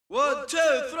1, 2,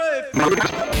 3, 4.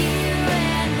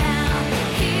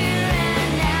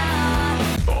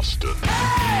 Boston.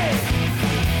 Hey!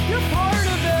 You're part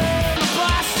of it!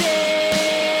 Boston!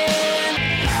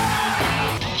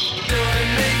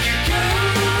 Gonna make you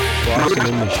good! Boston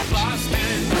Emissions.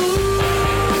 Boston!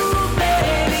 Ooh,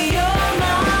 baby, you're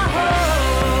my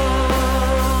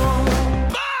home!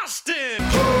 Boston!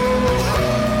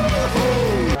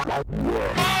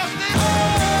 Boston!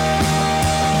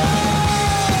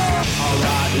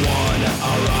 Alright, one,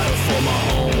 alright for my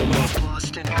home.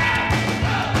 Boston.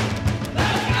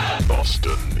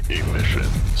 Boston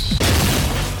Emissions.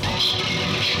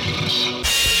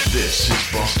 This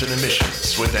is Boston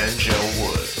Emissions with Angel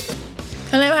Wood.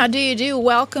 Hello, how do you do?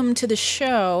 Welcome to the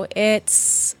show.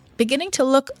 It's beginning to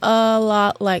look a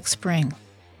lot like spring.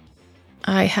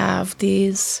 I have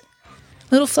these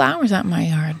little flowers out in my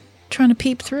yard trying to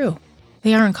peep through.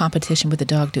 They are in competition with the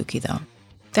dog Dookie, though.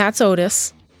 That's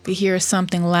Otis. If you hear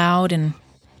something loud and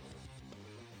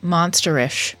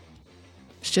monsterish,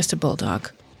 it's just a bulldog.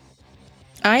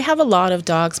 I have a lot of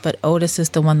dogs, but Otis is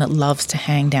the one that loves to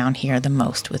hang down here the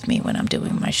most with me when I'm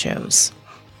doing my shows.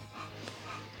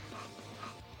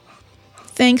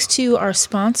 Thanks to our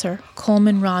sponsor,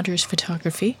 Coleman Rogers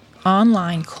Photography,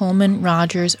 online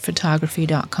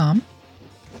ColemanRogersPhotography.com.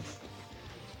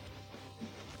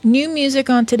 New music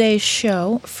on today's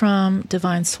show from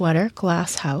Divine Sweater,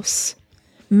 Glass House,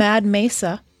 Mad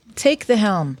Mesa, Take the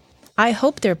Helm. I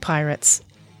hope they're pirates,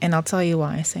 and I'll tell you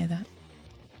why I say that.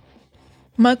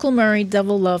 Michael Murray,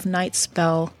 Devil Love, Night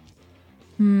Spell,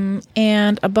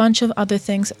 and a bunch of other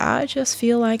things I just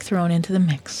feel like throwing into the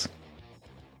mix.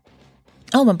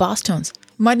 Oh, my Boss Tones.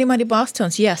 Mighty Mighty Boss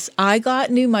Tones. Yes, I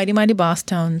got new Mighty Mighty Boss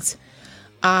Tones.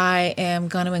 I am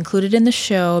going to include it in the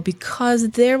show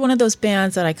because they're one of those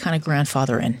bands that I kind of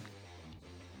grandfather in.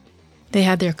 They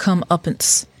had their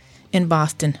comeuppance in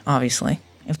Boston, obviously,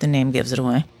 if the name gives it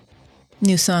away.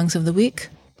 New songs of the week.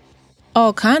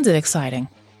 All kinds of exciting.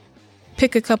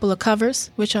 Pick a couple of covers,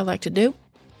 which I like to do.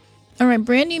 All right,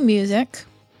 brand new music.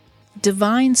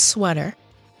 Divine Sweater.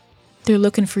 They're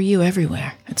looking for you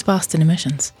everywhere. It's Boston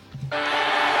Emissions.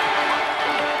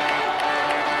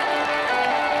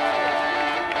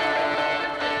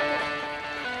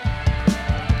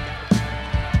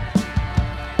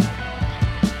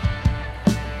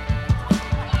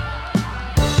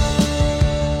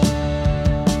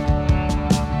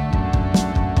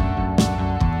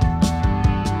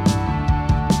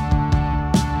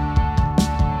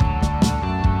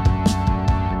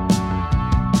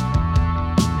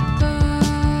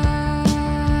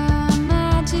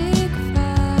 Magic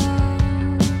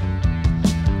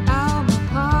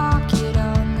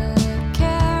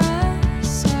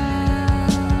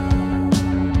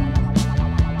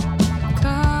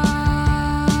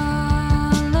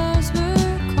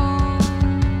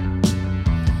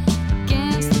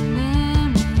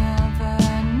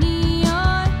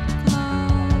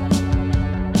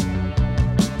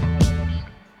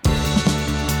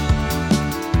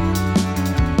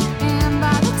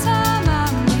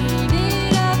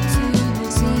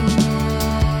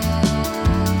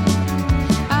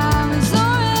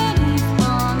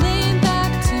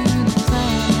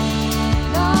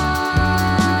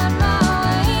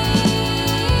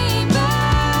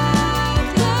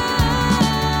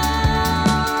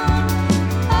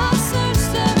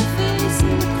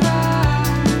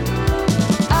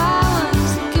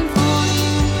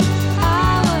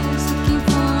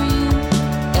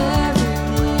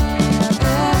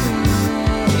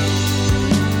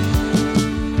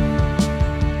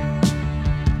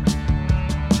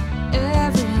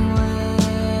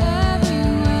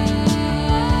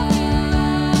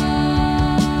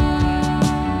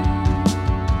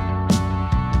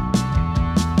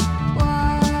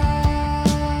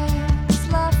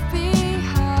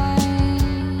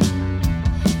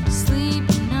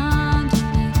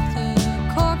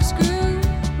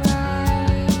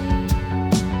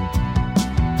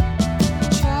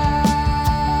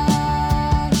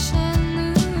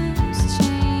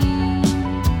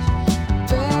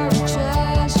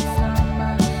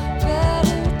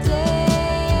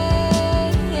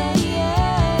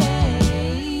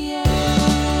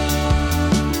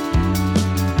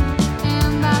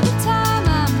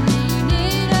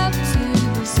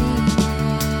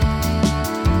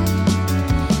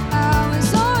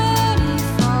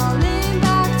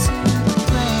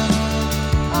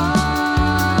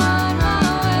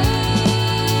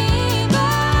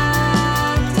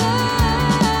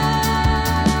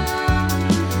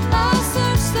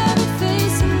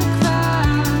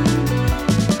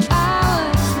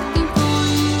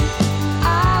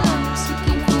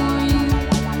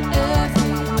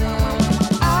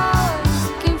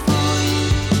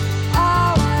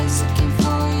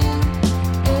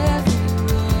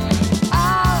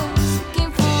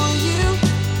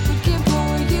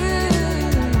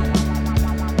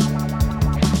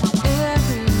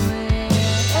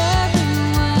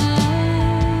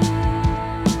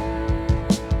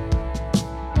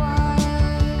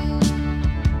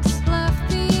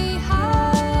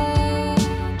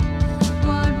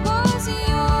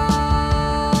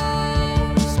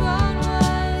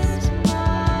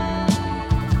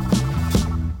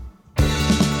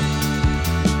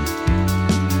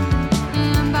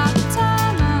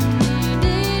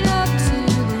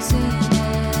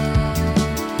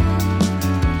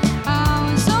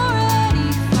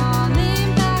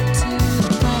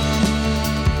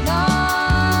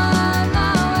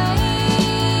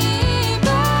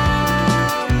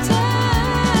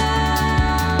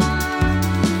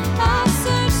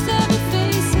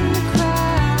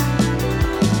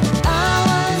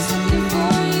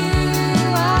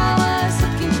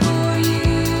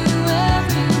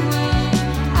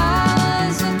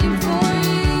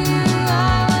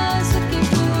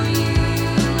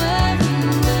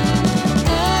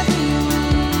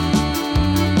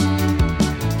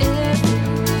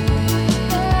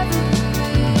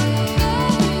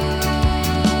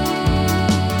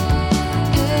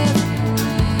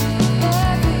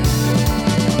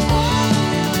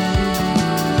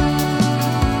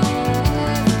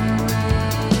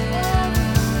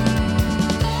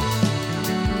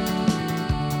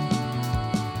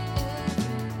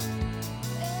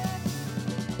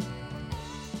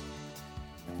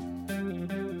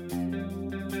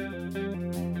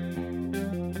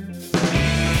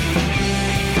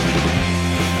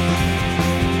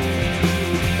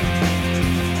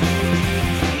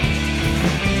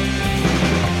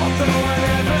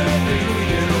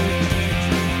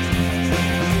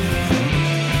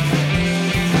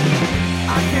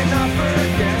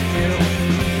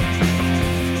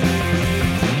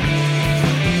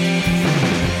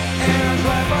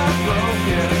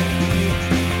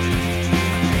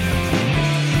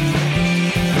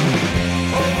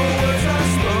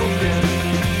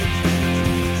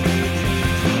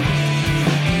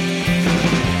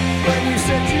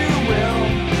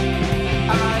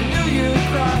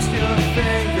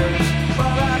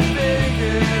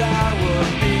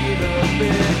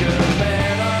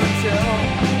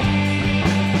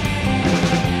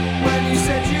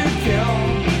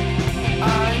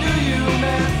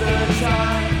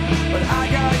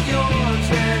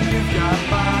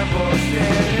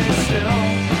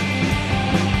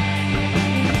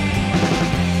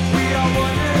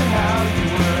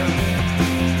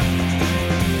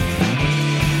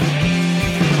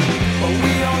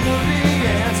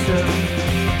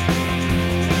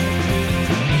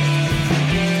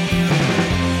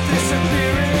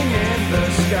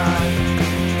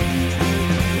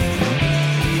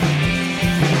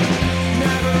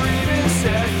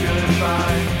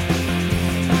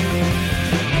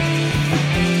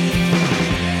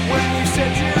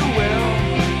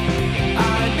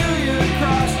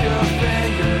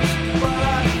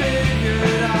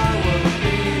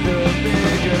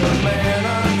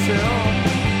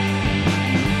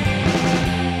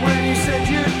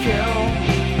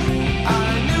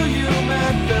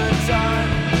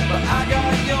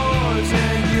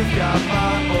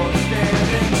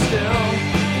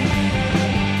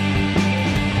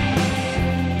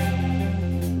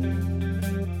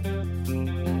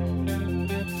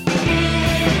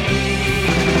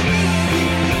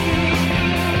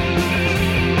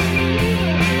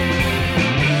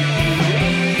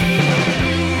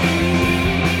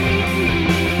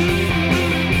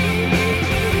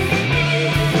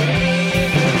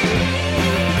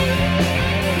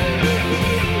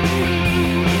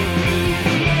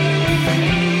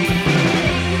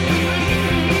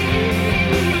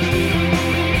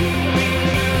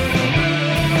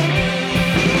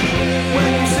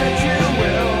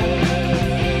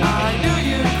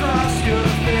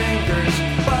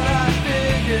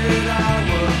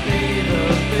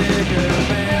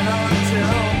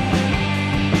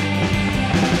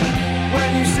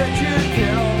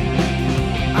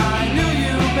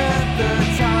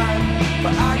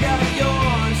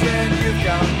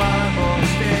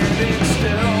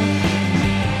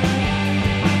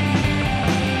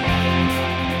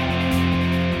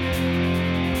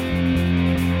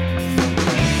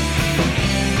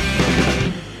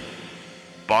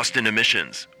Boston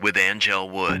Emissions with Angel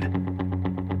Wood.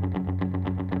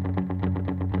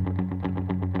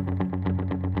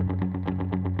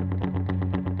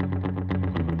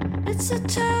 It's your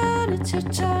turn, it's your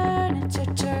turn, it's your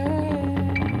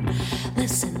turn.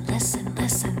 Listen, listen,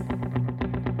 listen.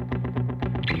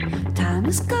 Time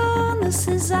is gone, this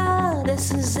is all,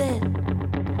 this is it.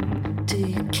 Do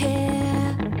you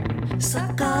care?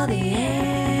 Suck all the air.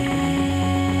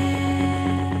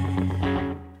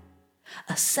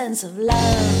 A sense of love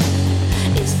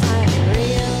is finally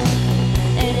real.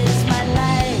 It is my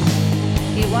life.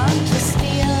 You want to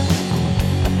steal?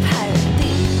 A pirate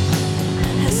thief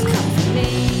has come for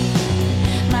me.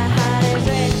 My heart is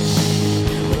rich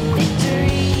with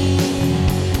victory.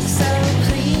 So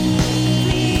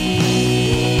please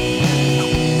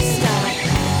stop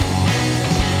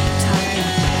talking.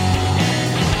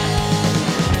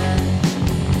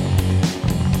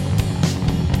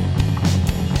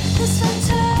 It's my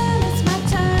turn, it's my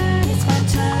turn, it's my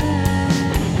turn.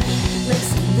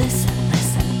 Listen, listen,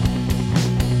 listen.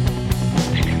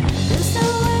 There's no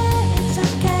way, it's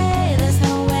okay, there's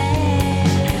no way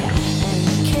that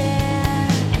you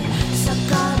can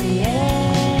suck all the air.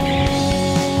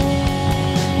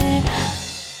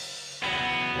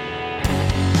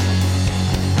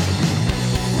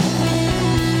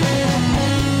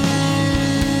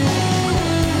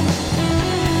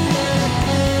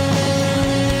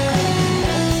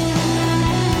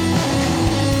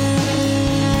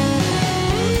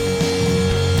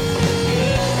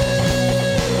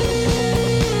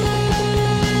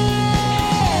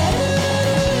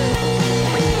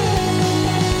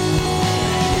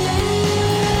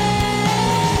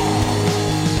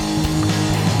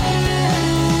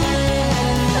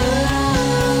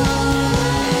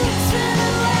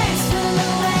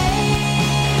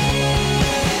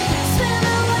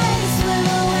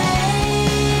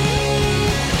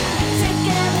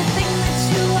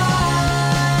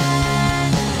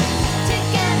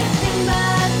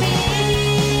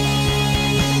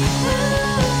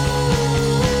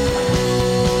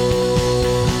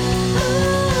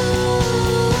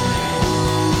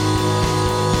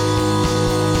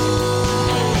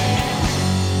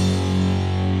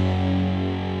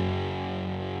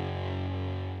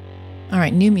 All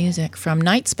right, new music from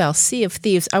Night Spell, Sea of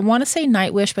Thieves. I want to say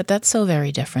Nightwish, but that's so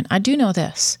very different. I do know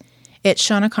this. It's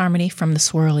Shauna Carmody from the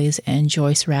Swirlies and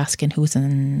Joyce Raskin, who was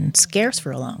in Scarce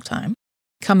for a long time,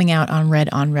 coming out on Red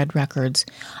Records.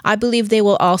 I believe they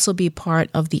will also be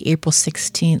part of the April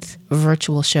 16th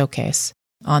virtual showcase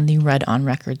on the Red on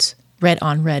Records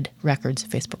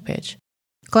Facebook page.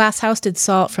 Glasshouse did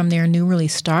Salt from their new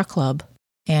release Star Club,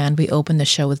 and we opened the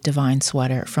show with Divine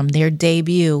Sweater from their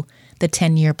debut, The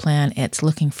 10-Year Plan. It's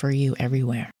Looking for You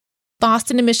Everywhere.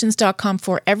 BostonEmissions.com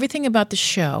for everything about the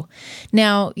show.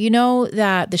 Now, you know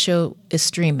that the show is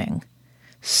streaming.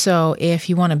 So if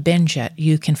you want to binge it,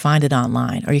 you can find it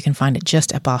online, or you can find it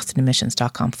just at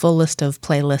BostonEmissions.com. Full list of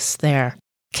playlists there.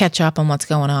 Catch up on what's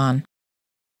going on.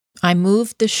 I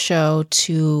moved the show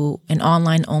to an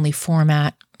online-only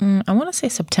format, I want to say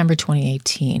September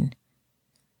 2018.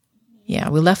 Yeah,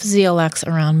 we left ZLX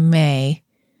around May.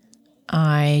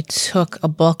 I took a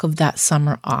bulk of that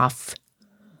summer off,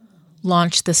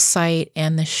 launched the site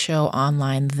and the show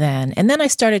online then. And then I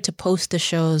started to post the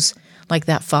shows like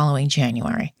that following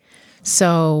January.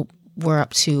 So we're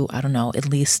up to, I don't know, at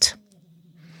least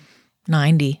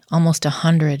 90, almost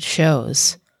 100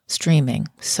 shows streaming.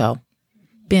 So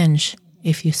binge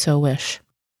if you so wish.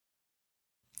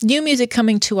 New music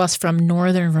coming to us from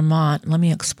Northern Vermont. Let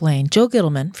me explain. Joe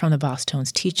Gittleman from the Boss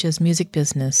Tones teaches music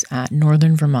business at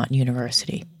Northern Vermont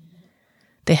University.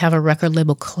 They have a record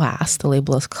label class. The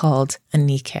label is called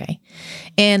Anike.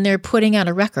 And they're putting out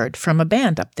a record from a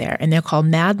band up there, and they're called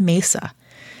Mad Mesa.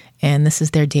 And this is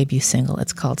their debut single.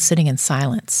 It's called Sitting in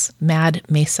Silence. Mad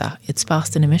Mesa. It's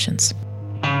Boston Emissions.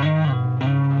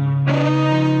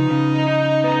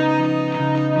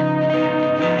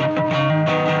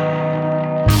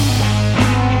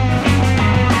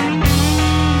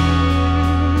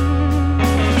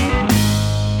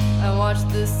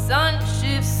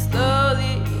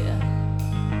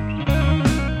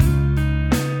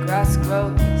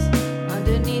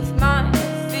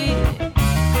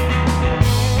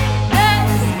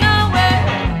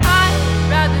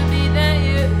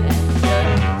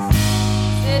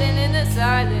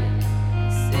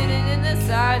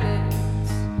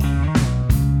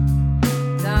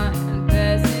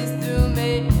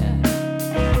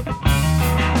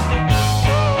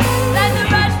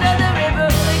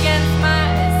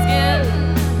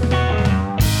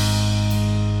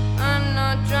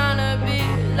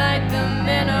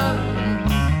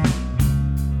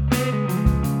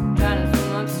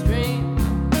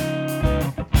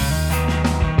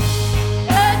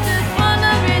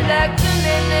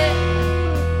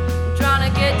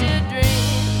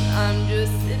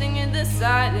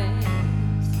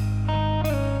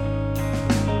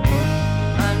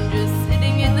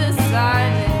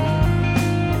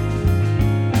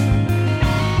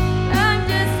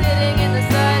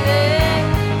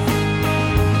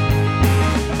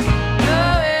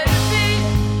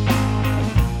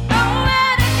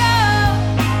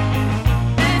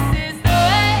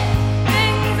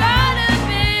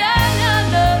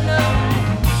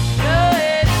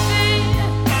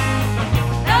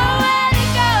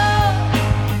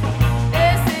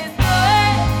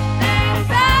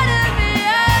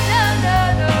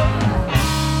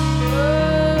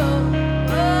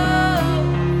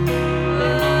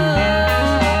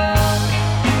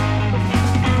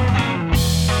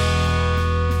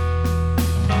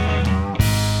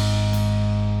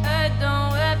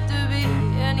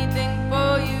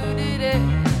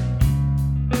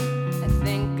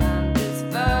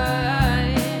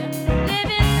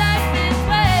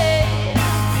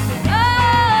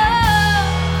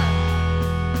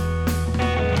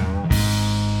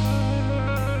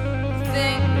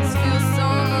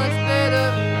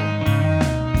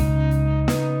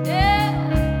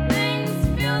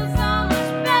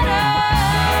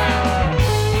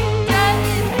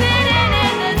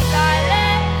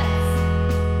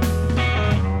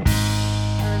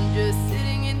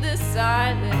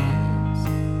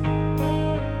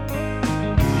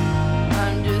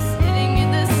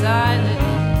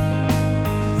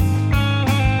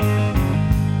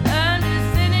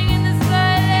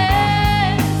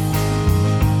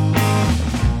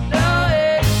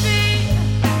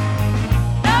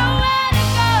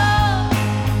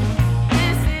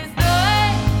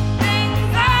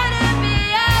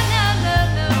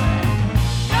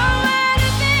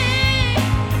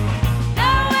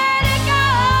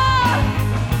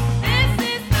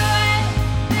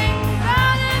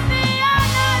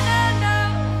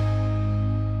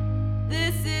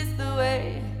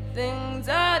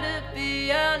 let it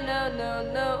be. Oh, no, no,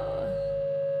 no.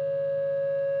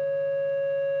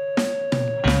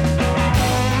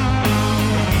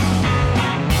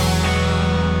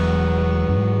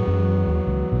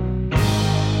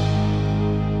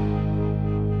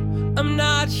 I'm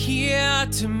not here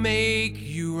to make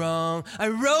you wrong. I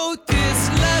wrote this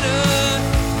letter.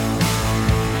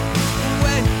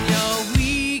 When you're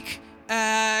weak,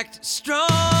 act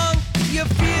strong. You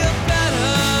feel better.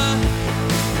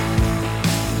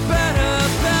 Better,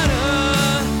 better.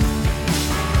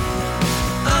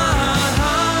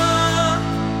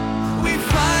 We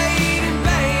fight and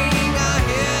bang our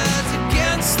heads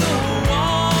against the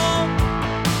wall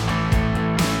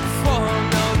for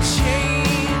no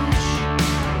change,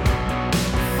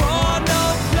 for no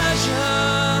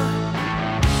pleasure.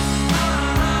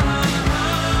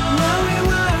 Where we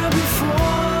were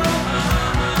before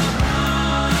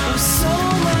was so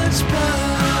much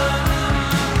better.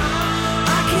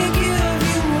 I can't give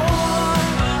you more.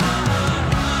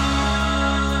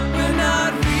 We're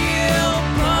not real,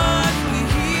 but we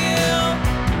heal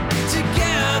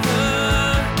together.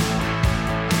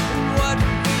 What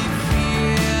we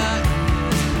fear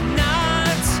is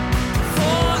not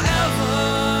forever.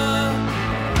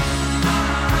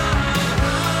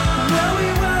 Where we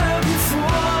were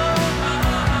before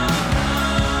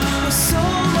was so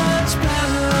much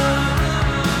better.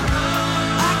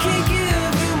 I can't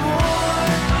give you more.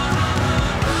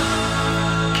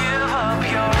 Give up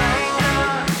your anger.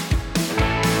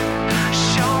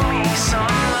 Show me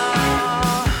some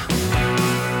love.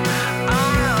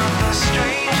 I'm not the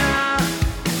stranger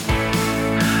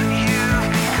you've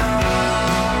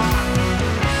become.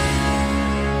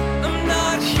 I'm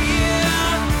not here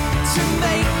to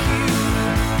make you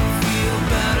feel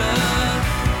better.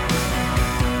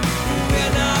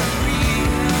 We're not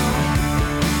real,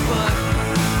 but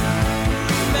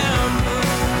remember.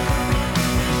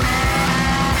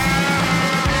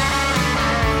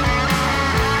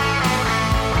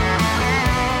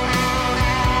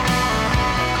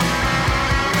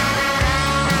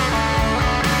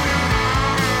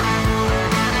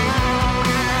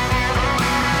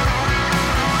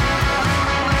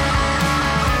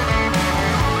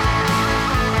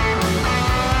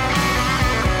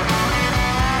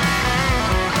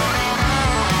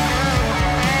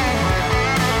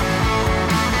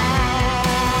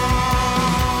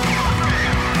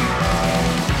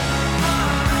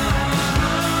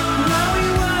 Where we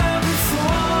were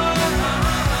before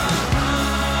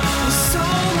was so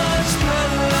much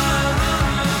better.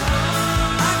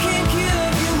 I can't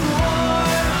give you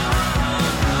more.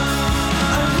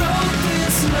 I wrote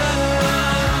this letter.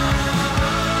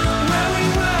 Where we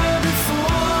were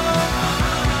before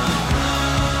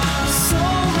was so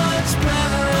much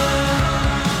better.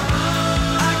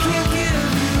 I can't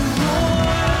give you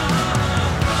more.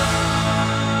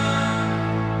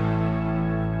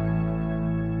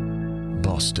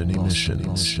 Boston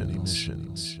Emissions.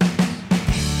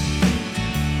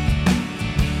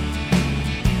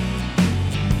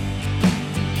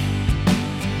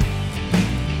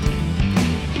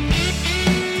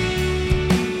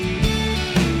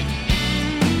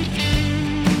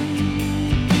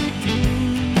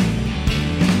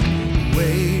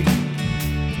 Wait,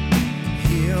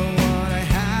 hear what I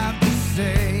have to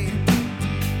say.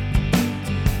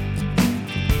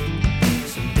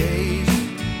 Some days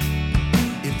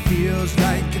it feels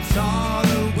like it's all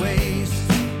away.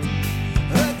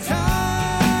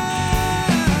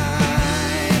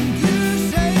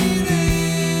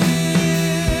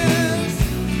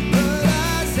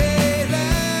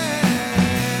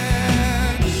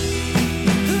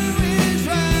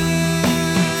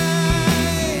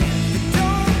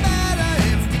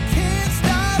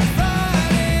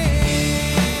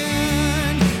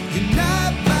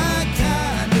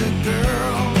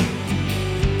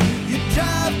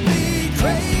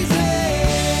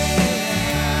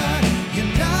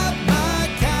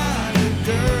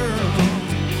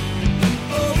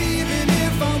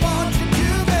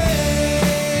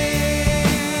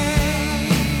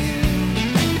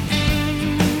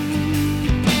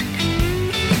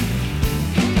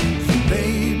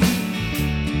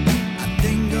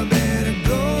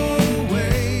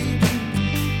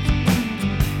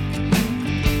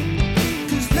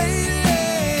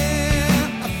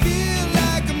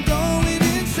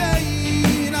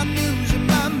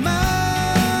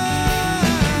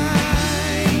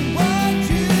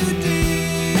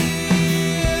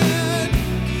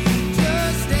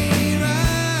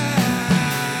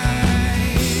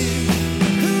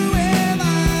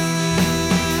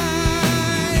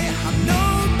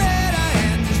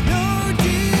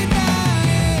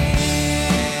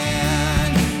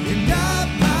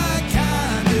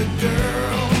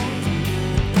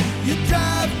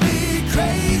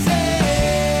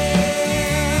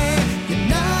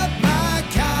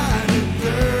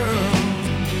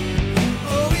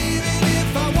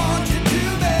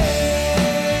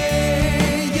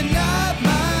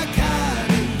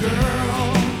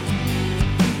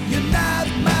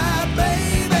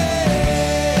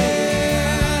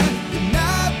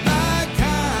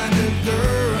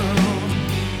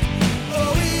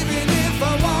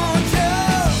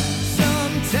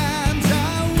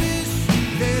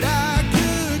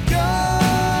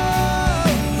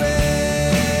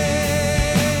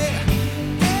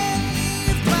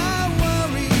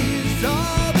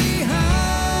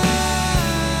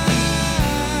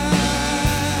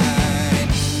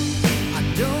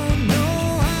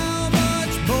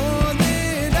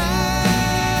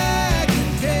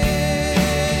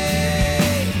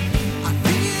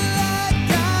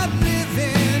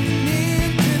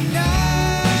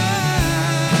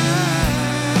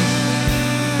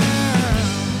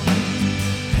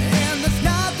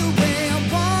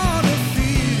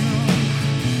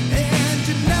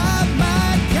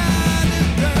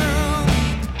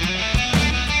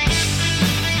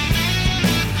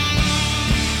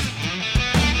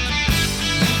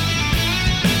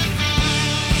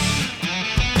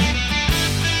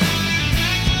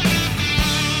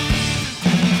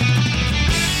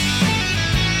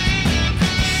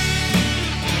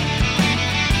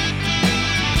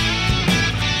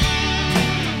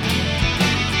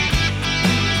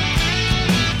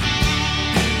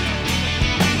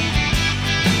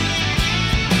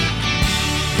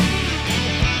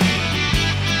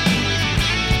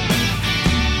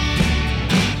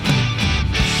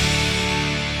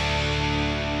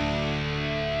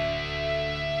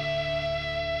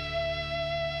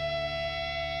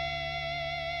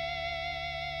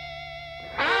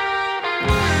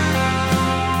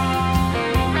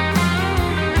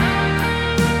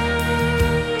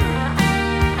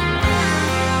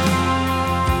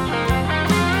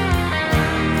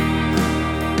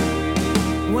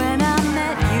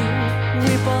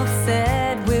 both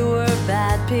said we were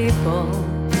bad people.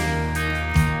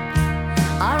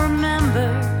 I remember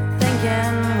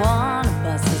thinking one of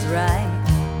us is right.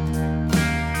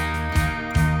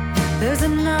 There's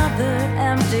another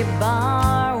empty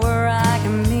bar where I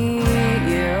can meet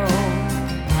you,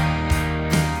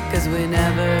 'cause we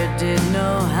never did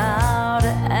know how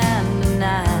to end the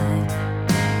night.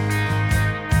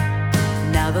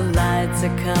 Now the lights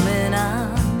are coming on.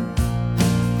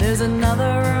 There's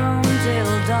another room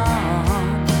till dawn.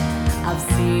 I've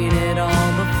seen it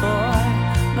all before,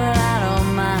 but I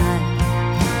don't mind.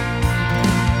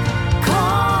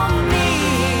 Call me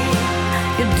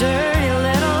your dirty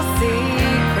little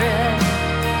secret.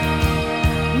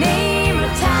 Name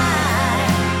a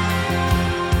time.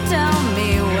 Tell me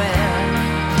where.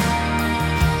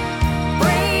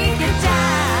 Break it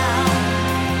down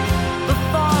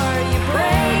before you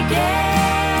break it.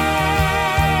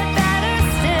 Better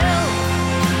still,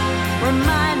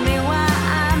 remind me why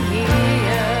I'm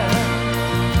here.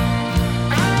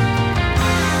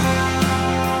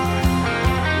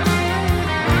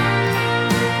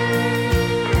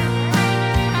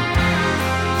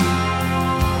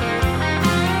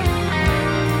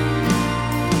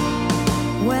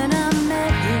 When I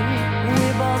met you, we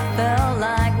both felt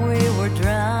like we were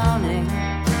drowning.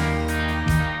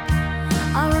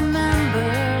 I remember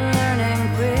learning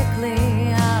quickly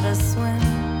how to swim.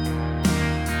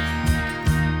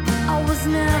 I was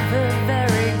never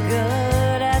very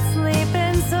good at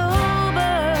sleeping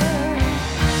sober,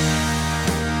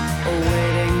 or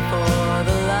waiting for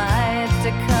the light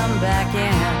to come back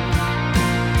in.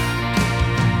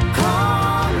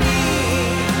 Call me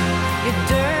your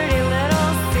dirty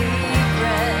little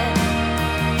secret.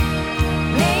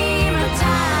 Name a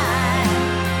time.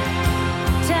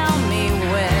 Tell me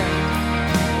where.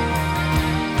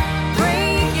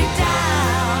 Break it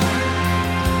down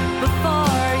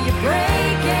before you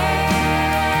break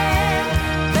it.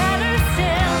 Better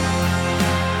still,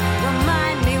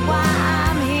 remind me why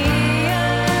I'm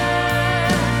here.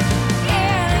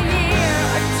 In a year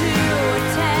or 2 or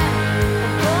 10,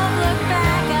 we'll both look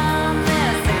back on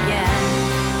this again.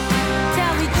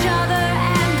 Tell each other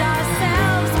and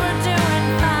ourselves we're doing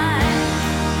fine.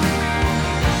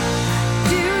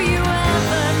 Do you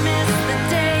ever miss the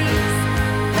days,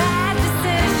 bad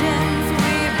decisions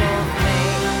we both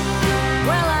made?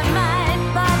 Well, I might,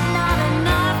 but not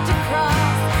enough to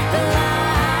cross the line.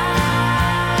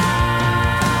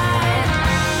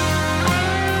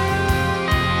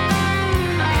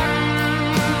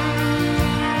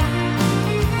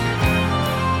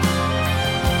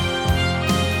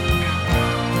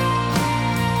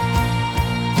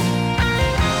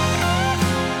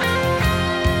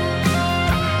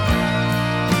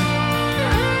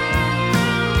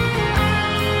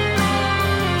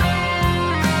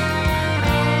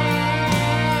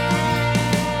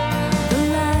 The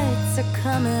lights are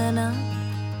coming up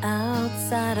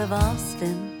outside of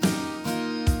Austin,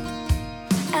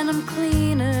 and I'm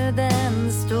cleaner than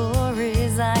the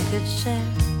stories I could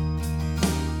share.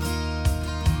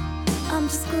 I'm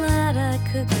just glad I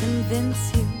could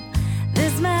convince you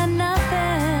this meant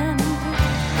nothing.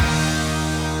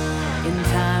 In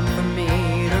time for me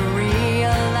to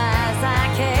realize I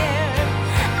care.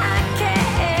 I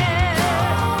care.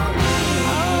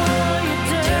 Oh, your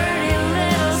dirty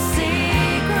little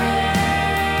secret.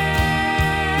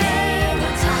 Name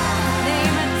a time.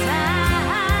 Name a time.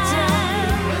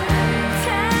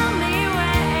 Tell me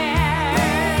where.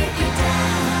 Break it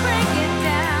down. Break it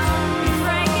down.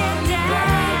 Break it down.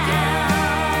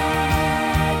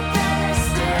 Better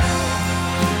still,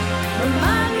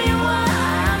 remind me why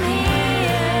I'm here.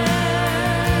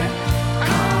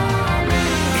 Call me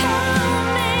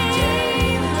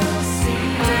dirty little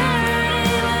secret.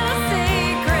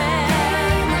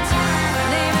 Name a time.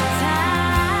 Name a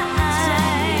time.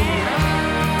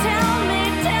 Tell me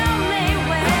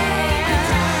where.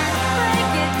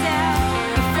 Break it down.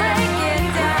 Break it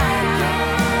down.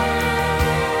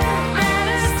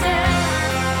 Better still,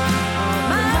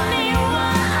 remind me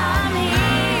why I'm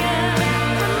here.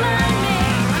 Remind me.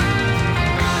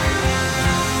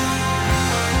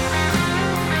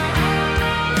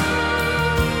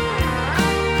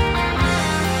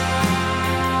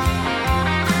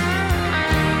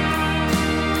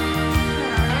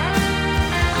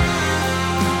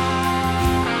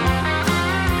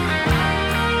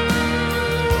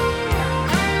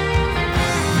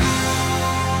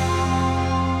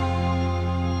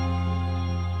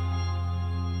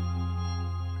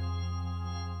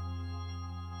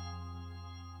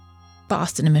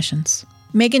 Boston Emissions.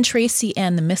 Megan Tracy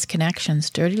and the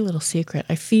Misconnections, Dirty Little Secret.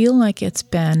 I feel like it's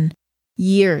been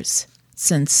years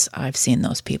since I've seen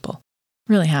those people.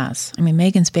 Really has. I mean,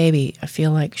 Megan's baby, I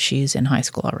feel like she's in high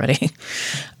school already.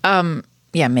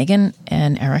 Yeah, Megan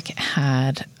and Eric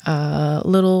had a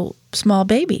little small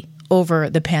baby over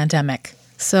the pandemic.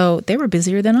 So they were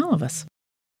busier than all of us.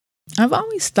 I've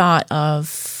always thought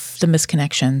of the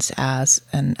Misconnections as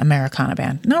an Americana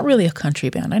band, not really a country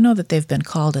band. I know that they've been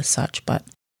called as such, but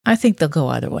I think they'll go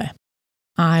either way.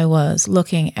 I was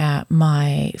looking at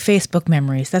my Facebook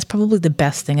memories. That's probably the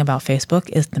best thing about Facebook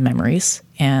is the memories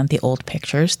and the old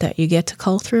pictures that you get to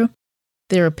cull through.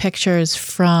 There are pictures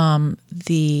from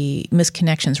the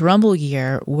Misconnections Rumble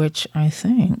year, which I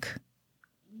think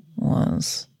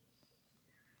was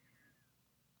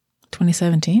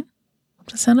 2017.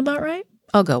 Does that sound about right?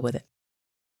 I'll go with it.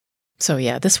 So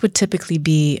yeah, this would typically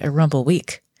be a Rumble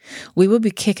week. We would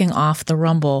be kicking off the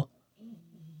Rumble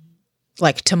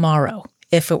like tomorrow,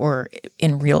 if it were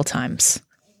in real times.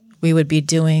 We would be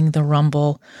doing the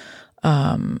Rumble.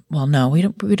 Well, no, we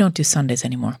don't do Sundays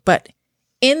anymore. But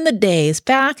in the days,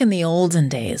 back in the olden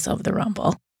days of the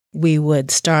Rumble, we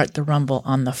would start the Rumble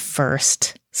on the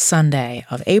first Sunday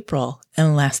of April,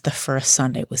 unless the first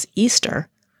Sunday was Easter,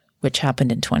 which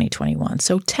happened in 2021.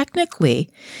 So technically,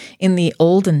 in the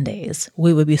olden days,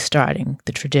 we would be starting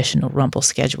the traditional Rumble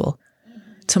schedule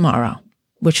tomorrow,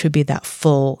 which would be that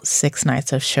full 6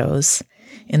 nights of shows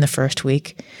in the first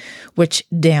week, which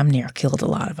damn near killed a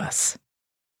lot of us.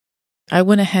 I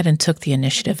went ahead and took the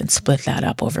initiative and split that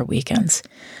up over weekends.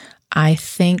 I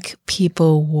think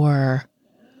people were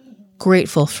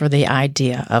grateful for the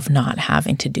idea of not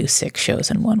having to do 6 shows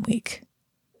in 1 week.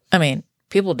 I mean,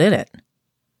 people did it.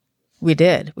 We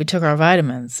did. We took our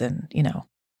vitamins and,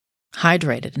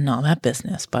 hydrated and all that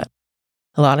business. But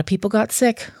a lot of people got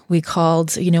sick. We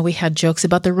called, we had jokes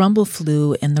about the Rumble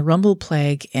flu and the Rumble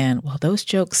plague. And, well, those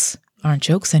jokes aren't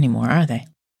jokes anymore, are they?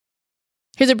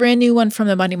 Here's a brand new one from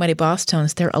the Mighty Mighty Boss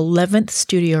Tones. Their 11th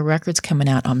studio record's coming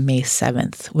out on May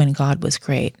 7th, When God Was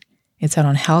Great. It's out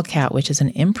on Hellcat, which is an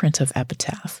imprint of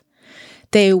Epitaph.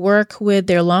 They work with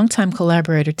their longtime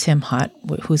collaborator, Tim Hutt,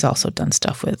 who's also done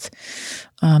stuff with,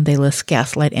 they list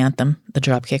Gaslight Anthem, the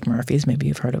Dropkick Murphys, maybe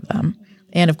you've heard of them,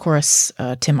 and of course,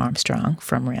 Tim Armstrong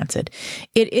from Rancid.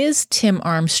 It is Tim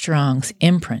Armstrong's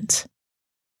imprint.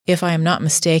 If I am not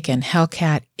mistaken,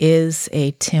 Hellcat is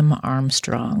a Tim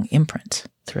Armstrong imprint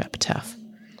through Epitaph.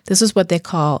 This is what they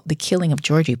call The Killing of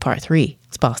Georgie Part 3.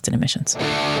 It's Boston Emissions.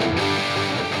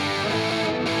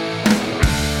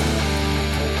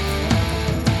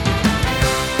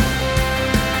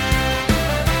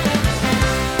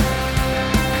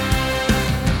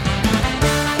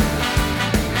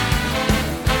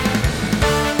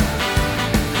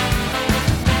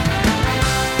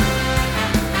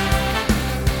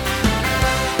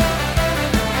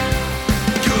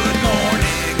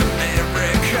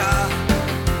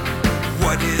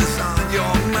 What is on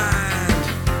your mind?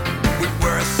 We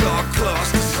were so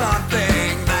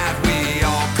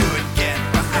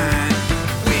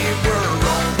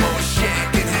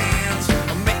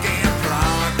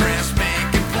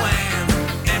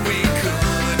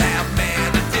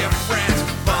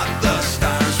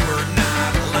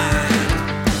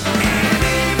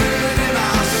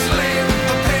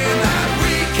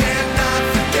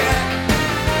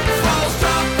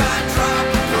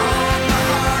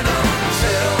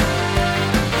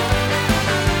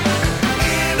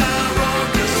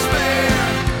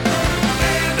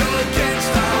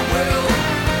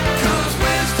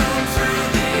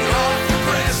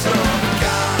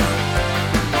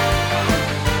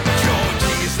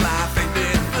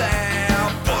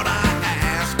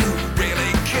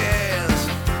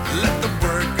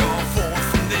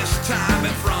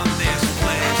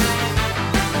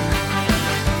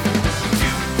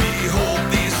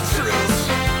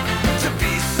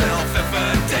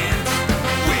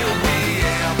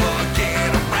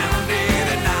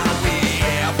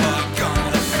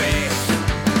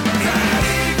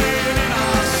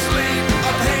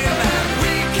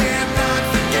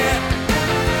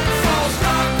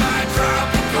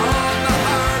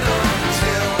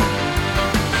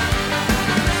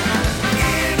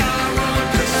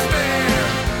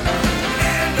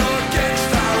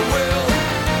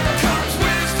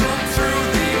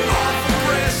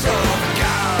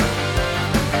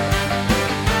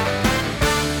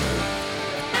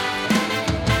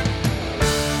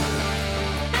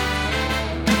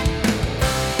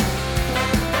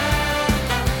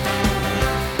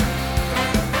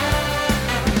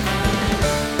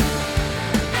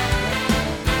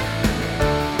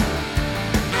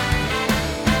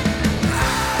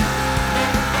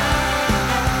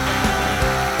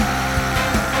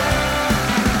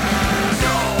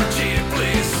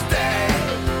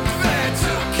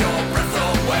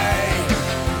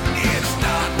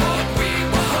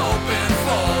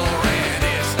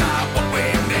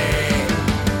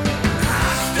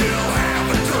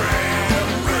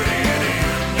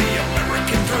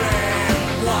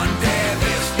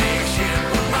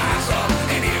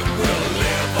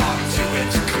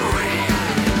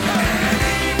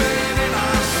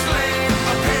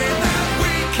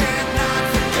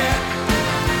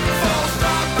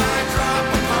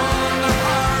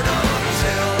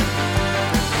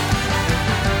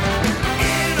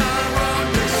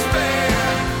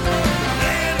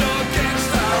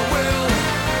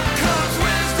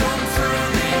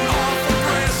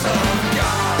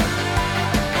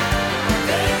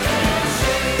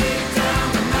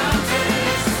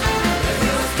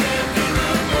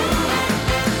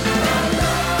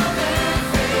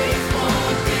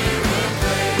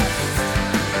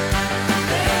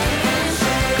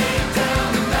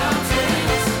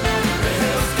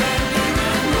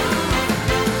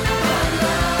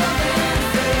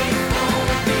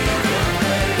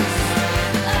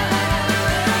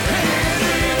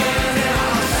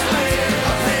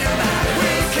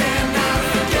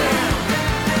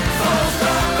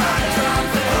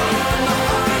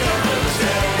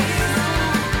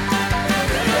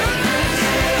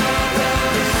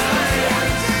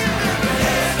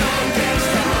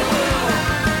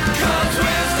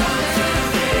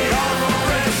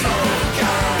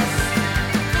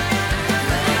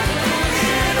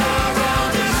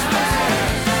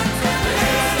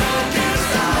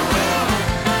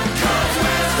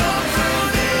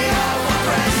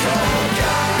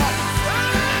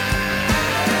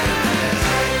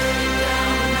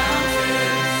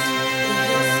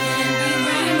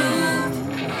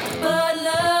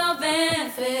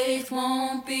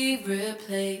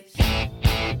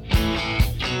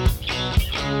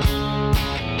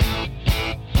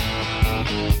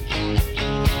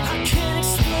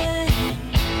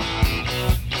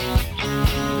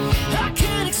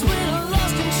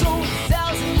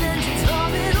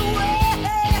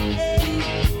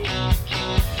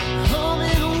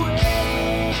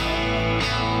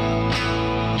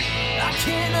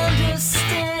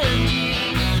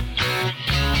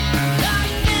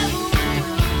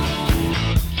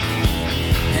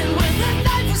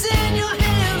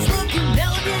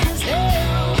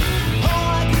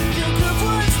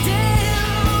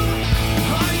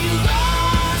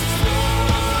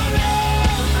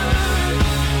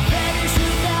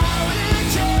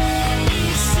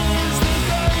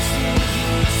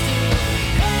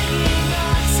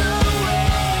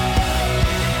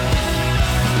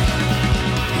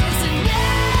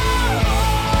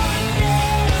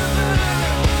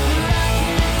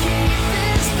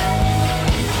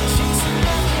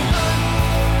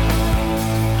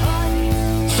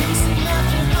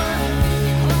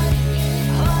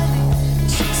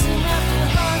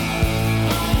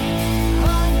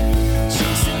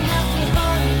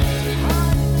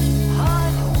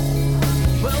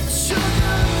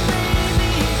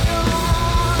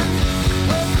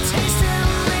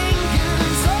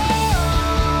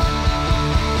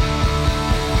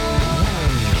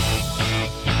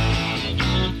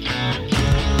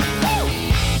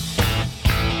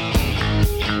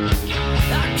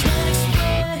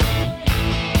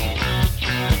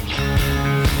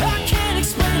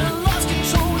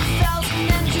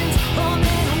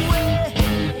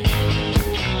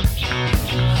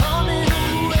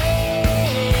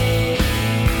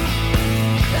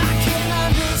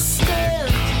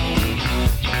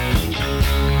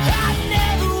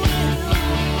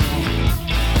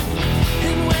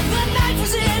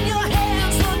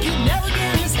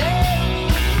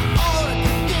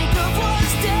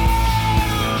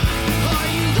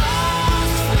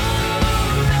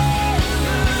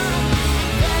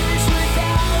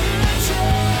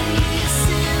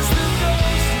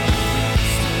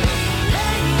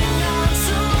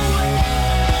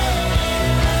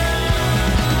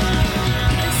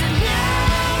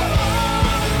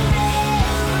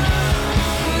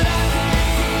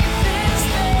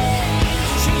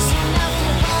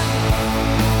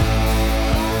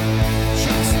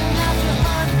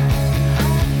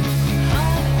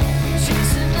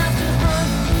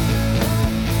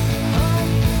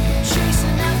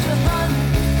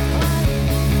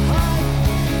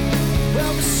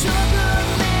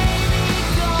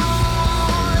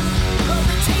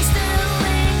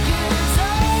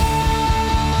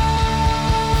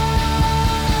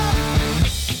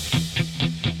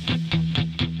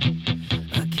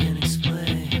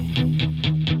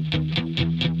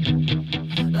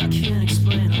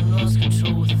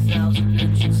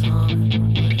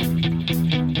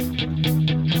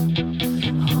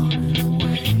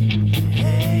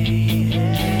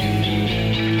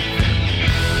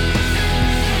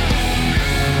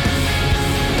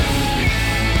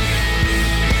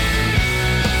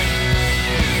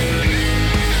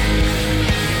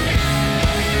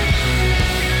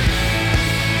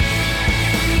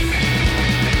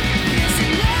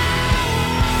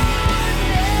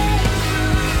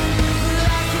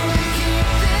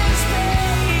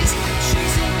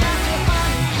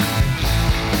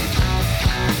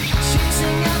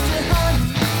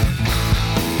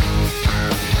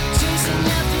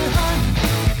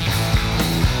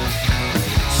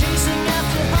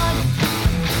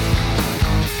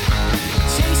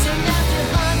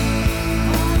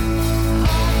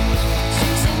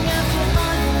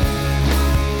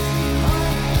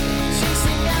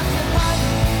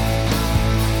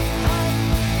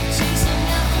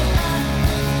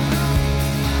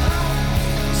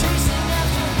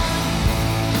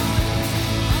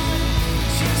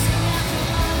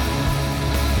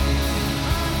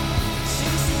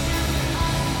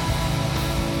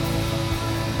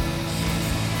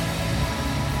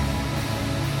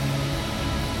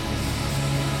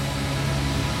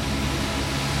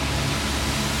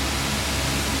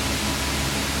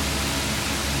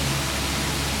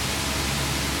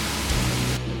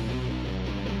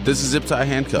This is Zip Tie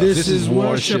Handcuffs. This is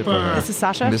Worshipper. This is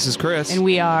Sasha. And this is Chris. And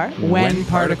we are When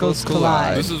Particles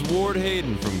Collide. This is Ward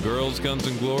Hayden from Girls, Guns,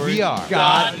 and Glory. We are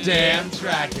Goddamn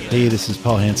Dracula. Hey, this is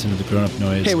Paul Hansen of the Grown Up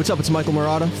Noise. Hey, what's up? It's Michael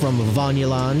Murata from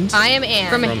Vanyland. I am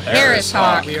Anne from Harris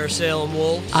Hawk. We are Salem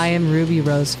Wolves. I am Ruby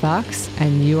Rose Fox,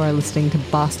 and you are listening to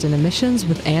Boston Emissions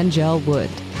with Angel Wood.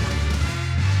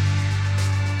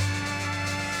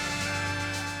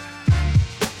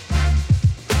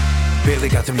 Barely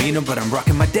got to meet him, but I'm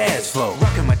rocking my dad's flow.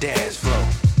 Rocking my dad's flow.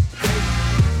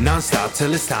 Non-stop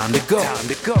till it's time to go. Time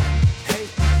to go. Hey,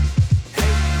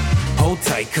 hey. Hold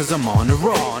tight, cause I'm on the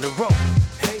road. On the road.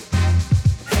 Hey,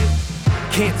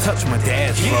 hey. Can't touch my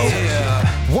dad's flow.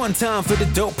 Yeah. One time for the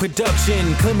dope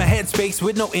production. Clear my headspace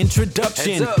with no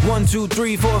introduction. 1, 2,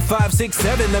 3, 4, 5, 6,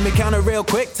 7. Let me count it real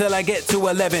quick till I get to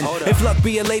 11. If luck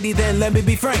be a lady, then let me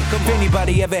be frank. If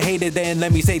anybody ever hated, then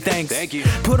let me say thanks. Thank you.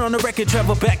 Put on the record,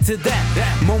 travel back to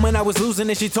that moment I was losing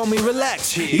and she told me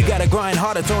relax. Yeah. You gotta grind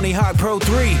harder, Tony Hawk Pro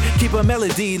 3. Keep a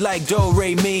melody like Do,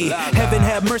 Re, Mi. Heaven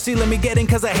have mercy, let me get in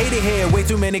cause I hate it here. Way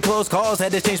too many close calls,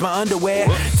 had to change my underwear.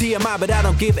 TMI, but I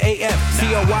don't give AF.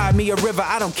 COY, me a river,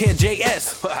 I don't care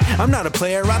JS. I'm not a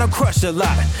player, I don't crush a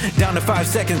lot. Down to 5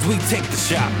 seconds, we take the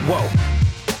shot. Whoa.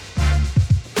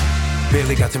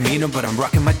 Barely got to meet him, but I'm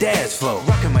rocking my dad's flow.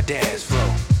 Rocking my dad's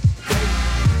flow.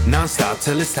 Non-stop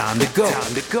till it's time to go.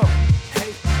 Time to go.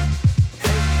 Hey,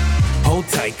 hey. Hold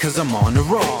tight, cause I'm on the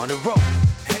road. On the road.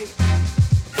 Hey, hey.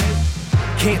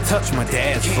 Can't touch my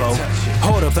dad's flow.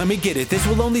 Hold up, let me get it. This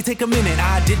will only take a minute.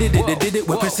 I did it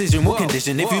with precision, with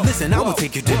condition. If you listen, I will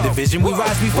take you to division. We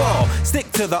rise, we fall.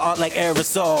 Stick to the art like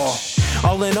aerosol.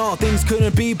 All in all, things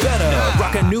couldn't be better.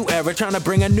 Rock a new era, trying to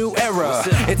bring a new era.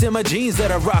 It's in my jeans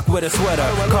that I rock with a sweater.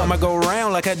 Karma go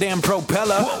round like a damn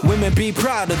propeller. Women be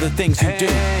proud of the things you do.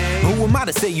 Who am I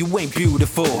to say you ain't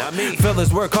beautiful?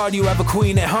 Fellas, work hard, you have a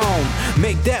queen at home.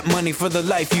 Make that money for the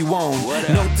life you own.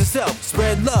 Note to self,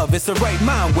 spread love, it's the right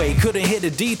mind way. Couldn't hit a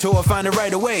detour, find it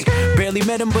right away. Barely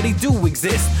met him, but he do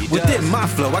exist. Within my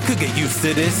flow, I could get used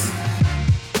to this.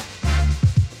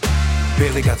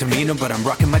 Barely got to meet him, but I'm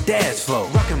rocking my dad's flow.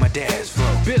 Rocking my dad's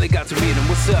flow. Barely got to meet him,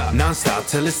 what's up? Non-stop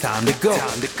till it's time to go.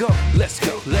 Time to go. Let's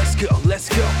go, let's go, let's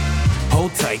go.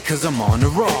 Hold tight, cause I'm on the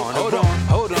road. Hold on,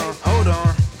 hold on, hold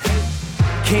on.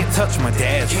 Can't touch my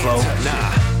dad's flow,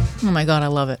 nah. Oh my God, I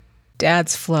love it.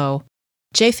 Dad's Flow.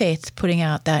 J Faith putting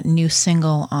out that new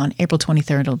single on April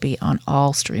 23rd. It'll be on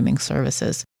all streaming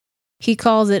services. He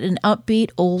calls it an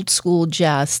upbeat, old school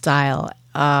jazz style.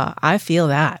 I feel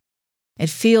that. It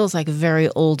feels like very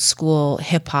old school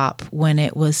hip hop when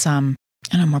it was,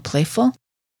 more playful.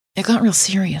 It got real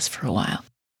serious for a while.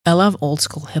 I love old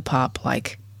school hip hop,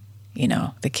 like,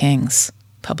 The Kings,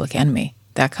 Public Enemy,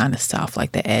 that kind of stuff,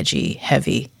 like the edgy,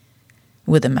 heavy,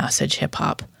 with a message hip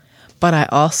hop. But I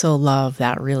also love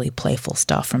that really playful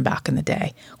stuff from back in the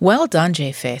day. Well done,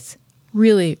 J Faith.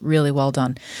 Really, really well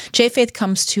done. J Faith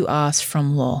comes to us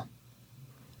from Lowell.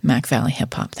 Mac Valley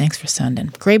Hip Hop. Thanks for sending.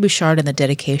 Gray Bouchard and the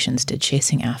Dedications did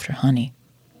Chasing After Honey.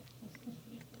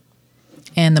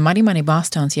 And the Mighty Mighty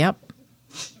Bosstones, yep.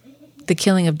 The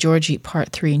Killing of Georgie Part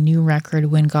 3, new record,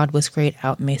 When God Was Great,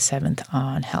 out May 7th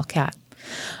on Hellcat.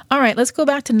 All right, let's go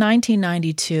back to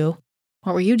 1992.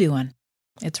 What were you doing?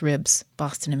 It's Ribs,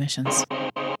 Boston Emissions.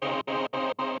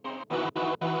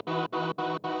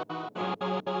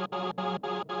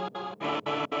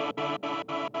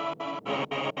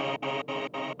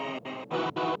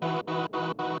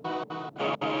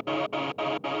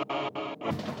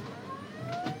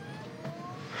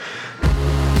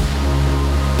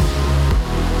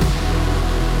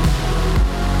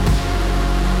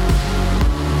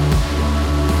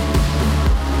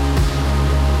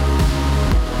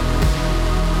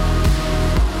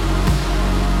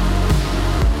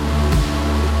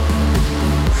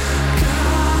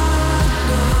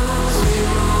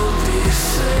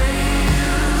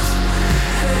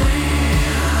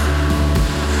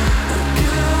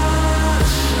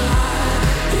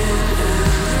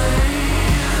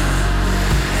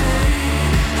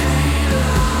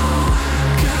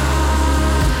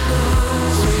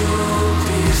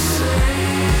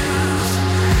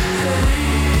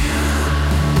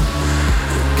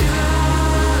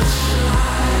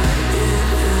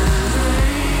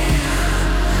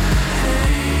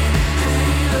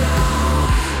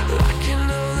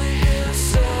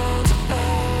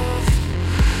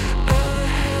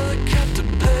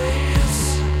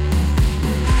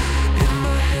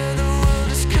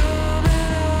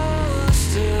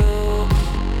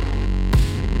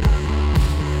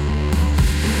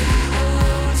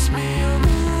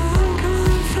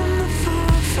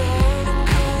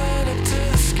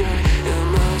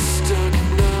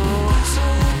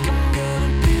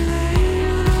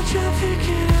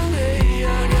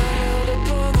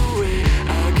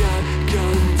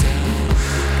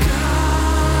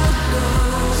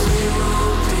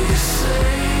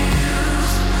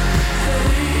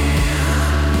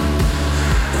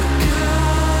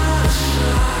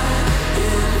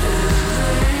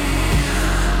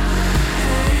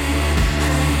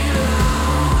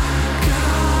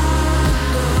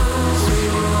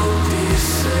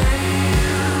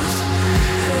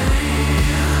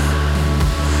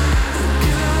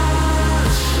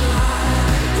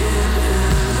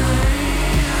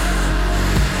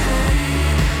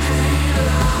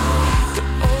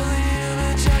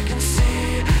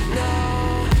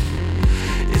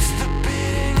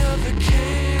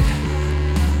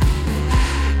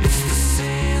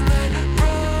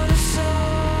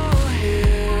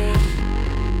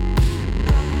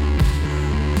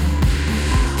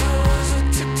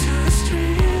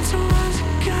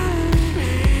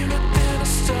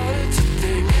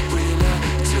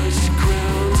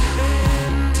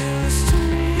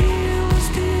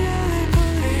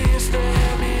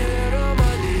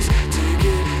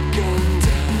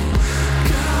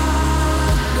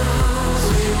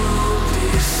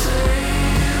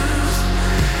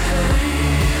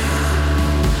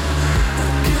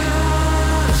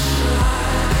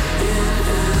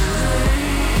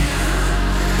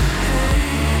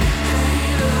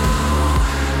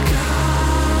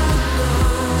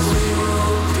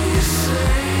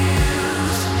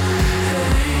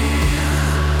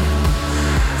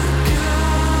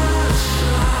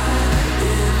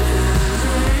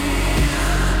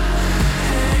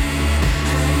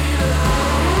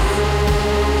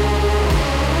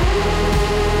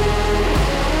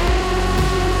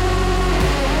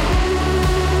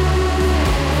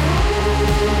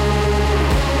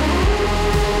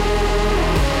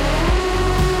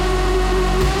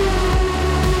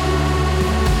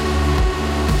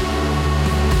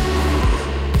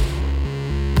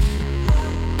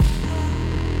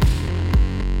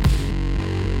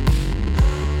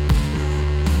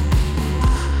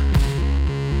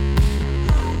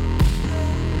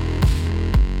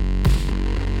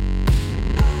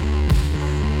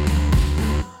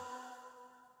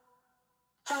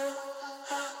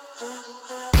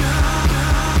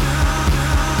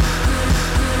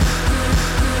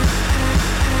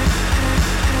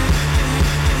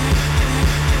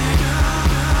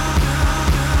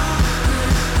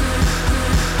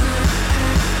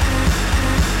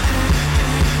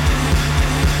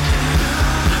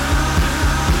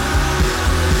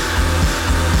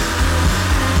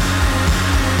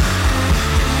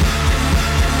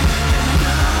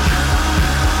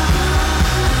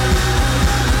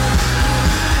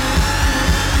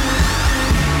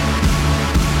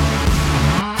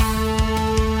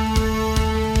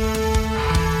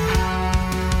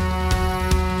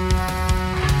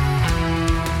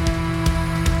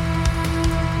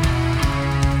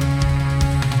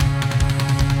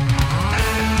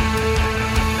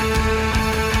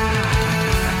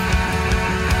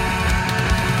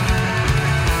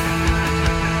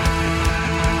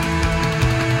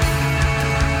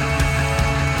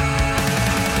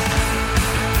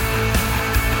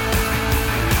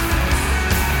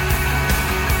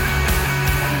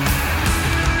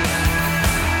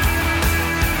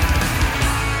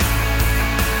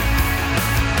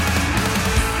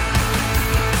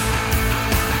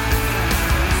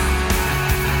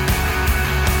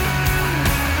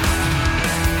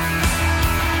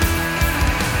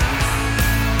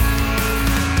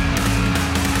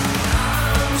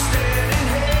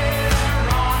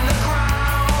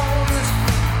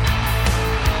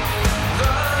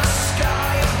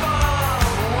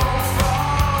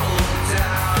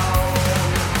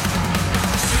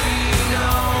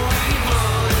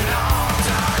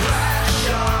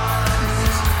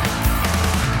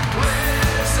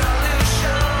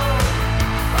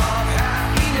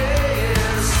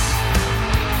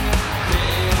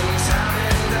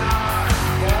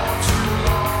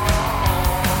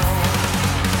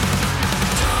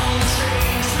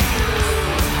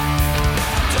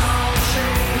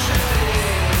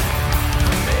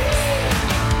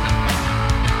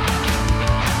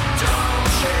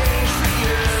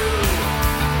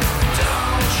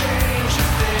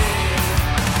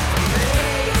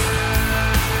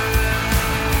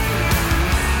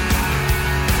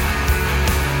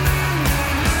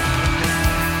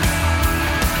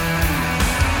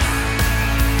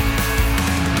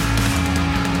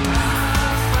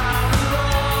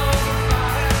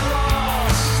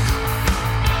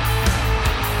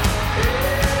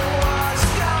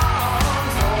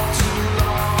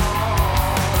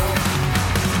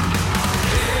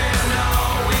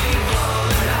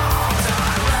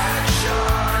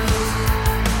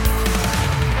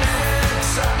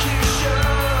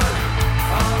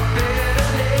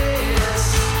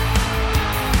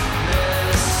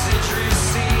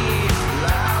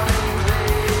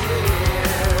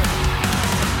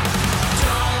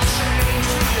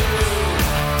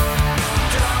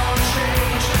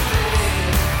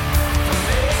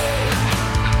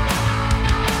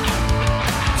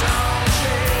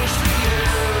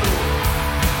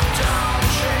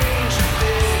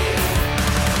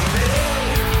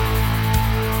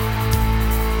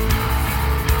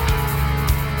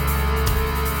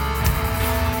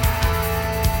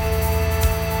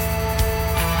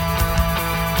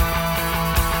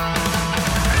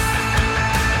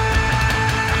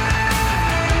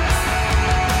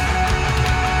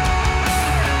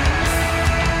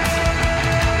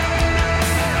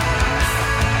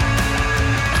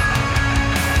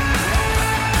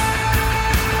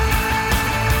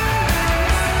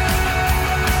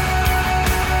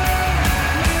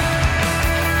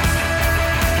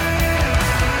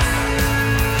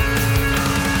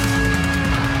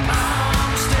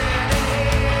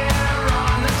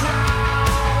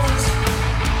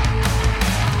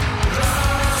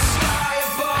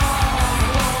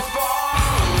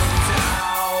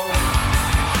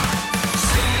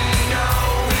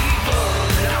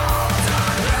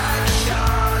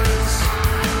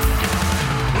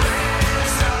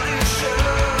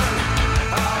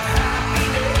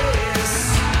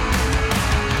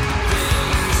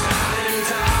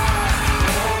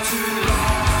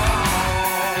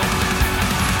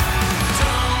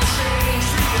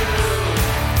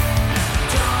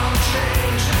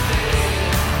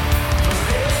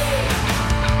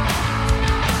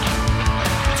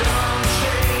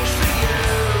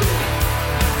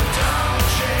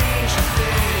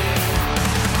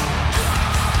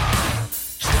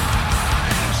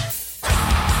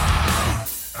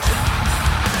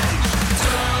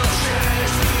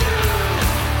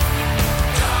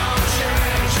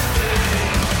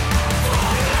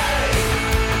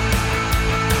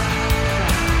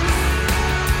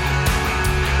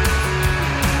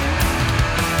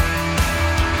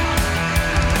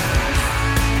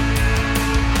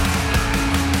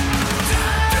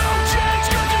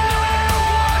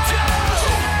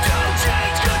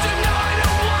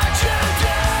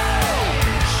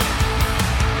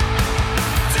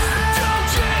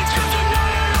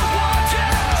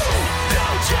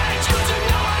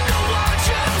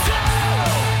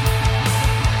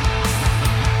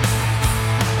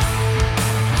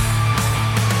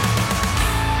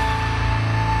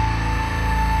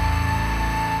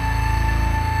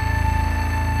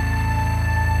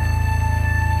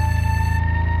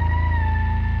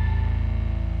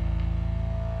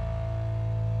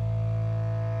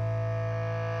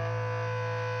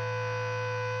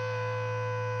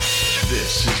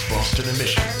 Boston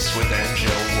Emissions with Angel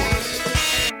Wood.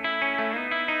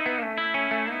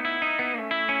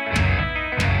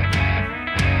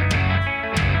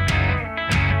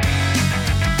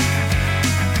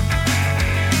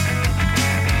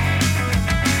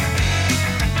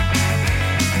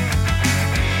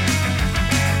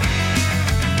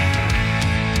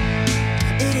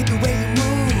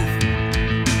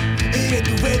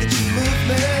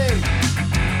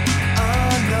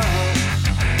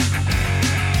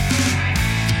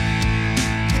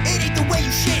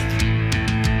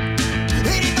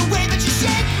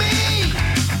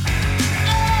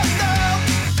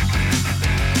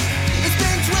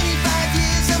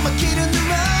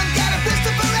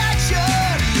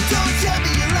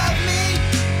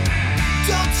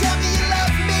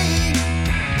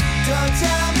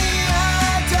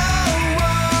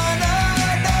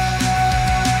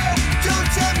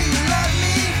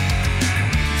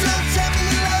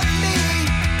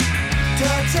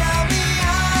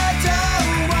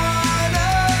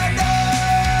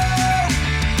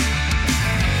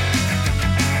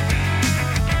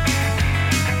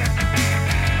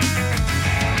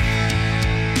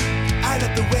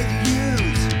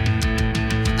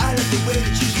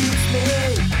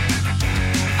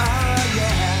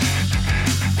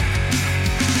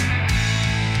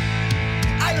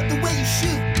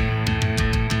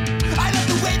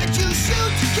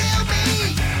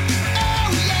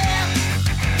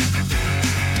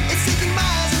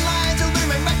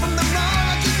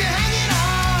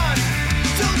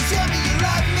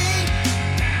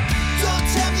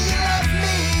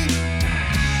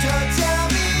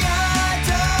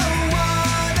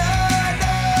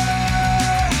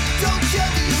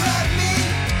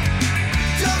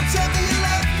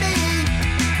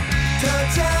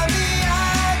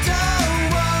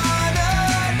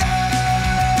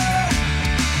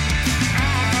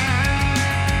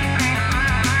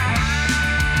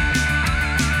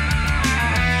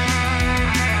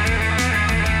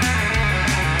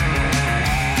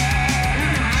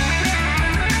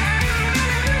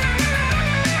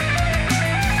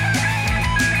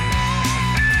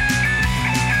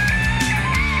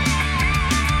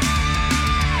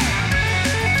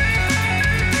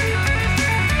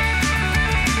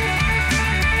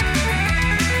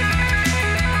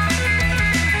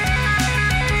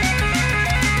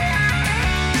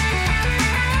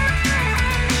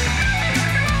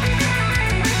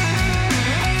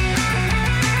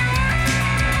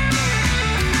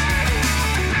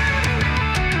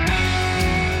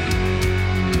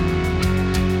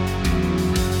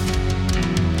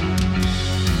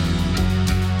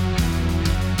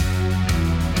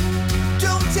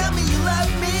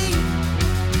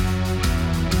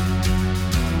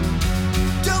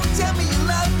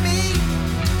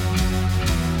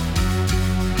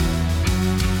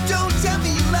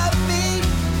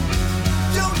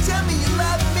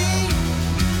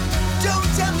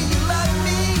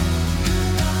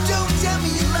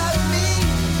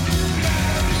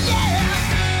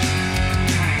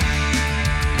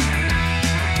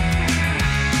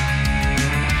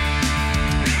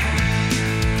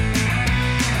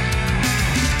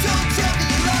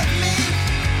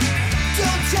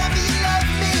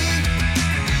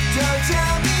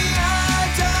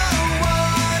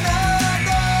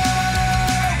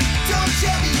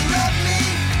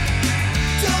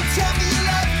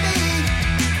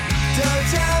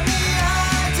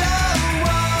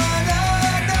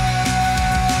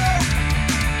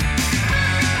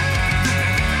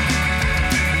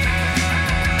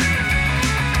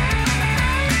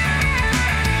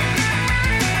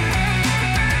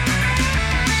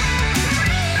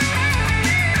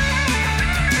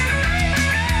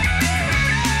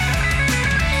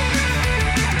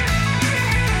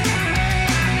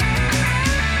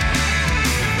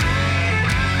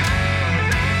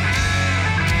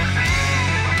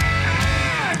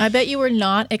 I bet you were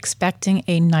not expecting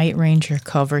a Night Ranger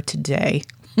cover today.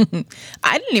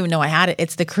 I didn't even know I had it.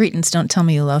 It's the Cretins, Don't Tell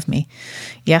Me You Love Me.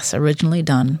 Yes, originally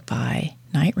done by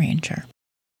Night Ranger.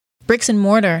 Bricks and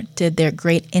Mortar did their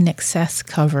great In Excess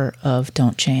cover of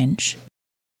Don't Change.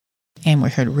 And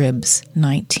we heard Ribs,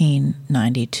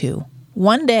 1992.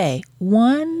 One day,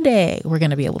 we're going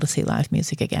to be able to see live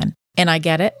music again. And I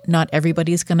get it. Not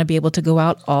everybody's going to be able to go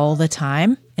out all the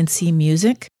time and see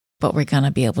music, but we're going to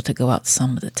be able to go out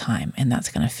some of the time, and that's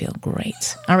going to feel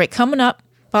great. All right, coming up,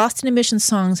 Boston Emissions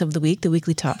Songs of the Week, the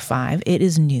weekly top 5. It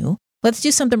is new. Let's do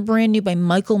something brand new by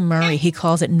Michael Murray. He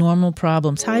calls it Normal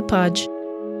Problems. Hi, Pudge.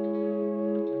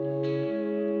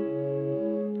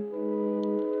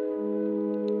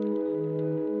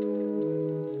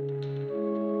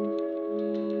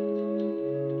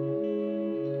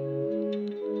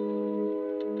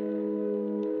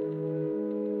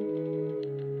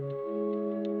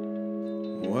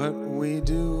 What we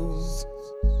do,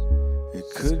 it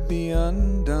could be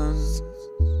undone.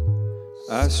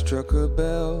 I struck a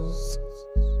bell,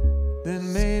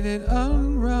 then made it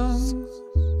unrung.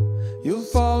 You'll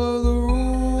follow the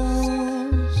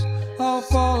rules, I'll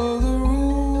follow the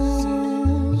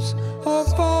rules, I'll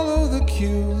follow the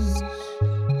cues.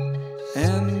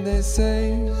 And they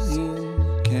say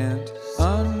you can't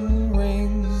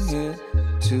unring it.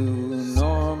 Two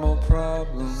normal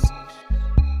problems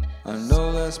are no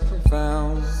less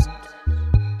profound.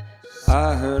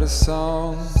 I heard a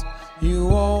song, you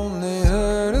only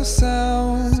heard a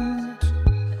sound.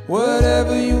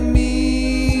 Whatever you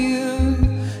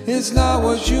mean, it's not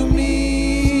what you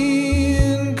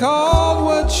mean. Call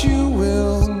what you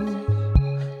will,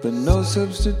 but no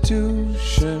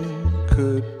substitution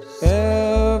could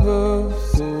ever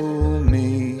fool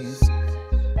me.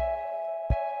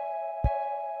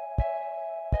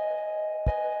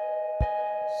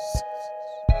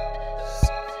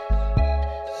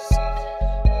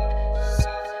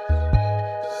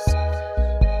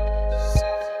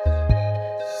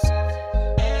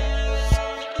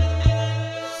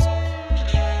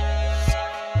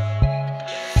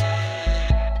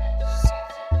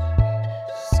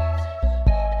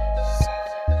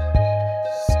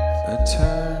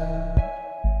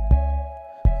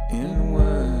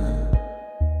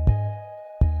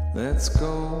 Let's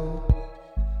go.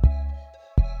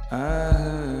 I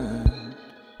heard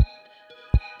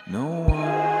no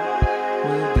one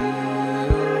will be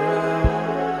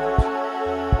around.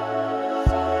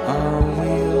 Our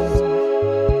wheel,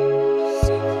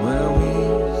 where we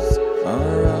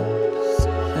are up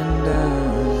and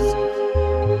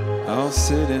down. I'll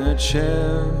sit in a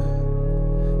chair,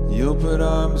 you'll put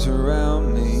arms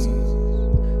around me,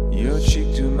 your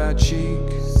cheek to my cheek.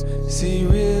 See,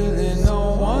 really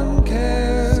no one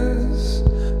cares.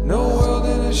 No world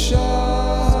in a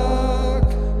shock.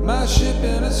 My ship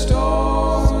in a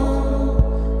storm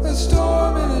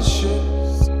in a ship.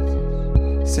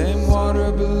 Same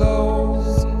water below,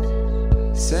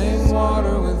 same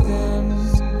water within.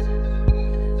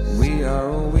 We are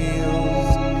a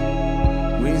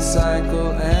wheel, we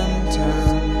cycle and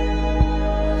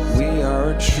turn. We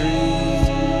are a tree,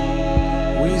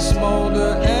 we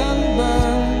smolder and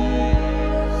burn.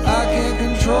 I can't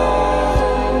control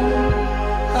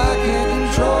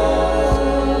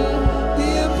the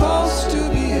impulse to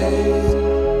behave.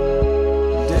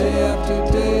 Day after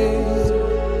day,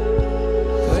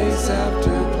 place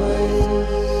after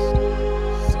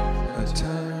place. A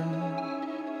turn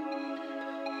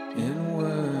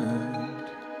inward.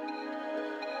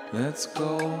 Let's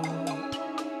go.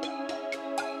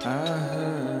 I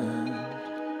heard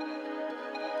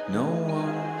no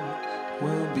one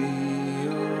will be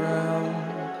around.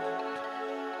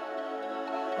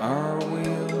 Our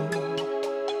wheel,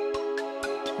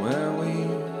 where we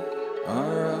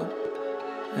are up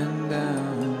and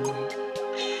down.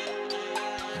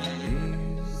 And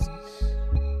these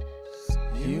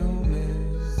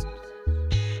humid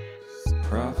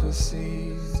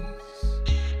prophecies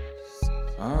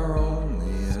are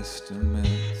only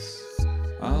estimates.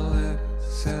 I'll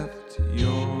accept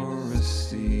your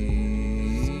receipts.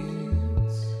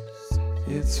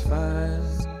 It's fine.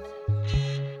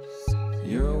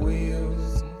 Your wheel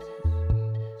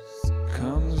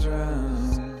comes round.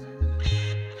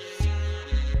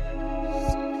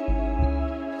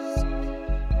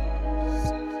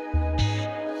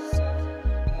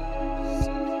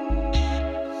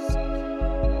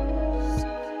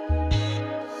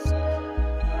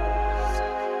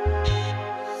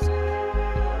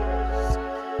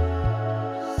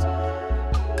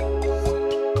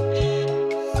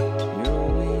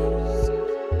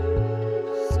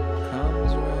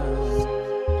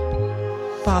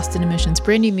 Boston Emissions,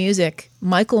 brand new music.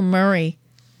 Michael Murray,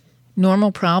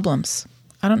 Normal Problems.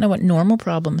 I don't know what normal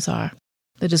problems are.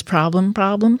 They're just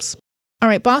problems. All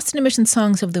right, Boston Emissions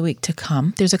songs of the week to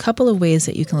come. There's a couple of ways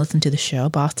that you can listen to the show.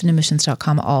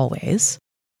 BostonEmissions.com always.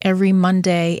 Every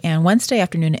Monday and Wednesday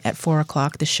afternoon at 4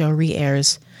 o'clock, the show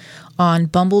re-airs on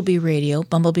Bumblebee Radio,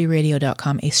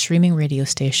 BumblebeeRadio.com, a streaming radio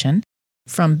station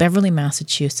from Beverly,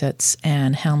 Massachusetts,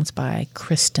 and helmed by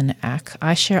Kristen Eck.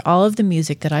 I share all of the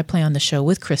music that I play on the show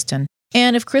with Kristen,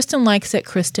 and if Kristen likes it,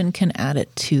 Kristen can add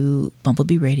it to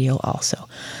Bumblebee Radio also.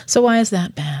 So why is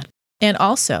that bad? And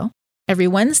also, every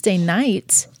Wednesday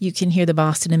night, you can hear the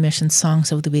Boston Emissions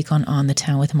Songs of the Week on the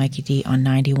Town with Mikey D on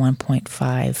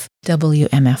 91.5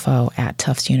 WMFO at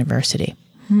Tufts University.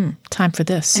 Time for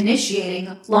this.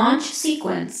 Initiating launch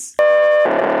sequence.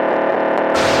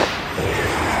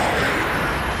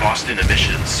 Boston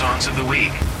Emissions Songs of the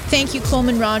Week. Thank you,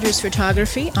 Coleman Rogers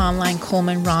Photography, online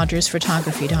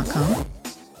ColemanRogersPhotography.com.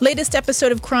 Latest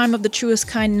episode of Crime of the Truest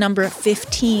Kind, number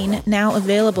 15, now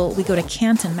available. We go to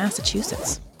Canton,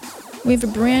 Massachusetts. We have a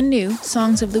brand new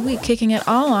Songs of the Week, kicking it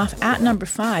all off at number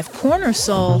 5, Corner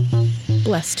Soul,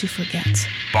 Blessed to Forget.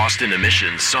 Boston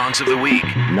Emissions Songs of the Week.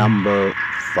 Number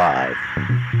 5.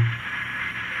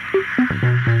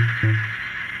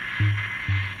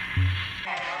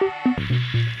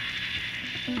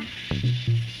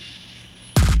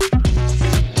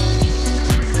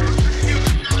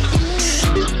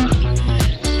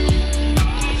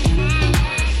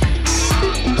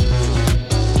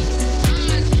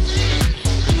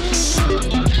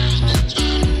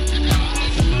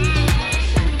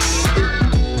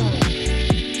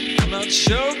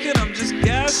 Choking, I'm just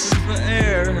gasping for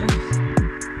air.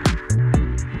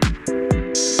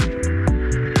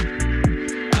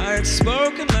 I ain't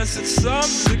spoken unless it's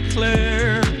something to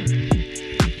declare.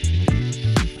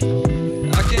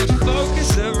 I can't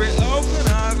focus, every open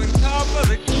I've been caught by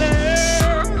the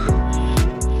glare,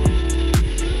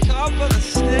 caught by the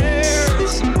stare.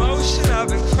 It's emotion, I've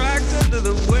been cracked under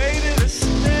the weight of the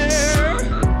stare.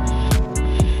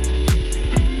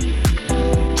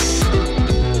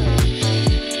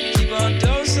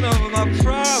 Over my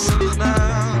problems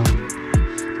now,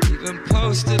 keep them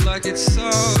posted like it's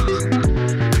so.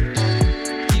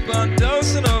 Keep on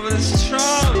dosing over this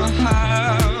trauma.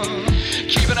 How?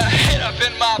 Keeping a hit up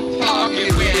in my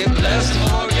pocket. We ain't blessed to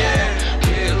forget.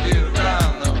 We'll be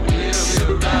around, though. We'll be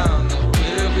around, though.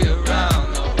 We'll be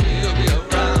around, though. We'll be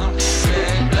around. We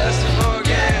ain't blessed to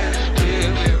forget.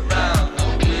 We'll be around,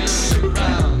 though. We'll be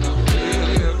around, though. We'll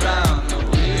be around, though.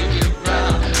 We'll be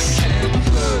around. Can't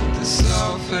put this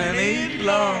off any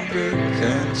longer.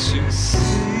 Can't you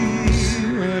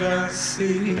see what I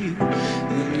see?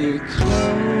 And you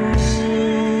close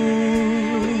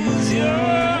your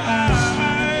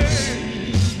eyes.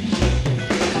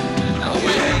 Now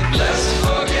we ain't blessed to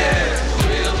forget.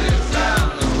 We'll be around,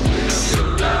 though. We'll be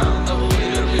around, though.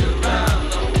 We'll be around,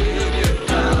 though. We'll be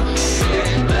around. We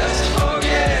ain't blessed to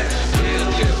forget. We'll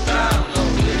be around,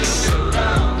 though. We'll be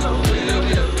around, though. We'll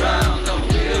be around, though.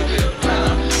 We'll be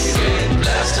around. We ain't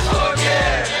blessed to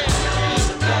forget.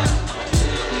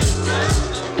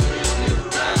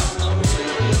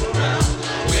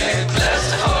 We ain't blessed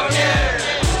to forget.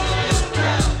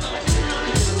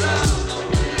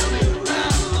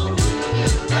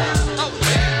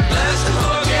 Blessed to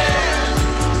forget.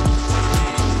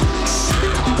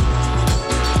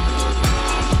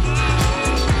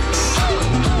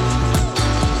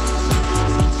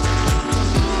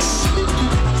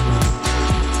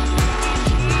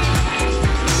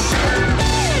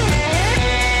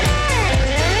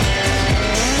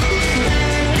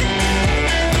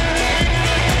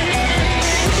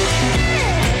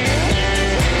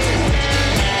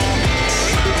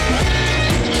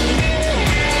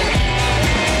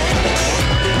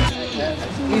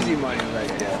 Easy money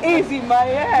right there. Easy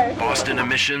money, eh? Boston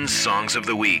Emissions Songs of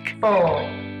the Week. Well,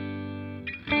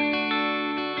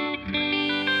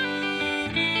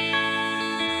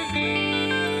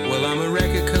 I'm a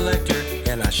record collector,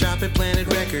 and I shop at Planet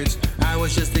Records. I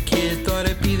was just a kid, thought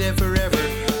I'd be there forever.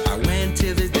 I went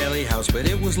to the deli house, but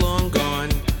it was long gone.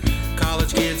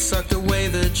 College kids sucked away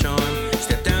the charm.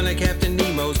 Stepped down to Captain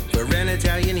Nemo's for an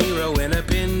Italian hero and a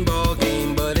pinball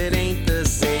game, but it ain't the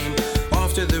same.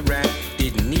 Off to the rack,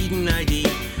 didn't need an ID,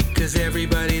 'cause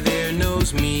everybody there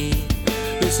knows me.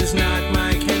 This is not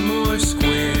my Kenmore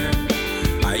Square.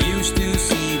 I used to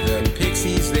see the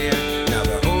Pixies there. Now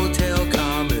the Hotel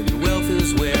Commonwealth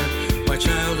is where my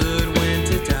childhood went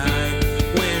to die,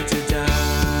 went to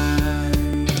die.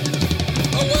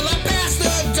 Oh, well, I passed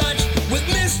the Dutch with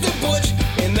Mr. Butch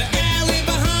in the alley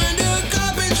behind a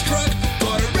garbage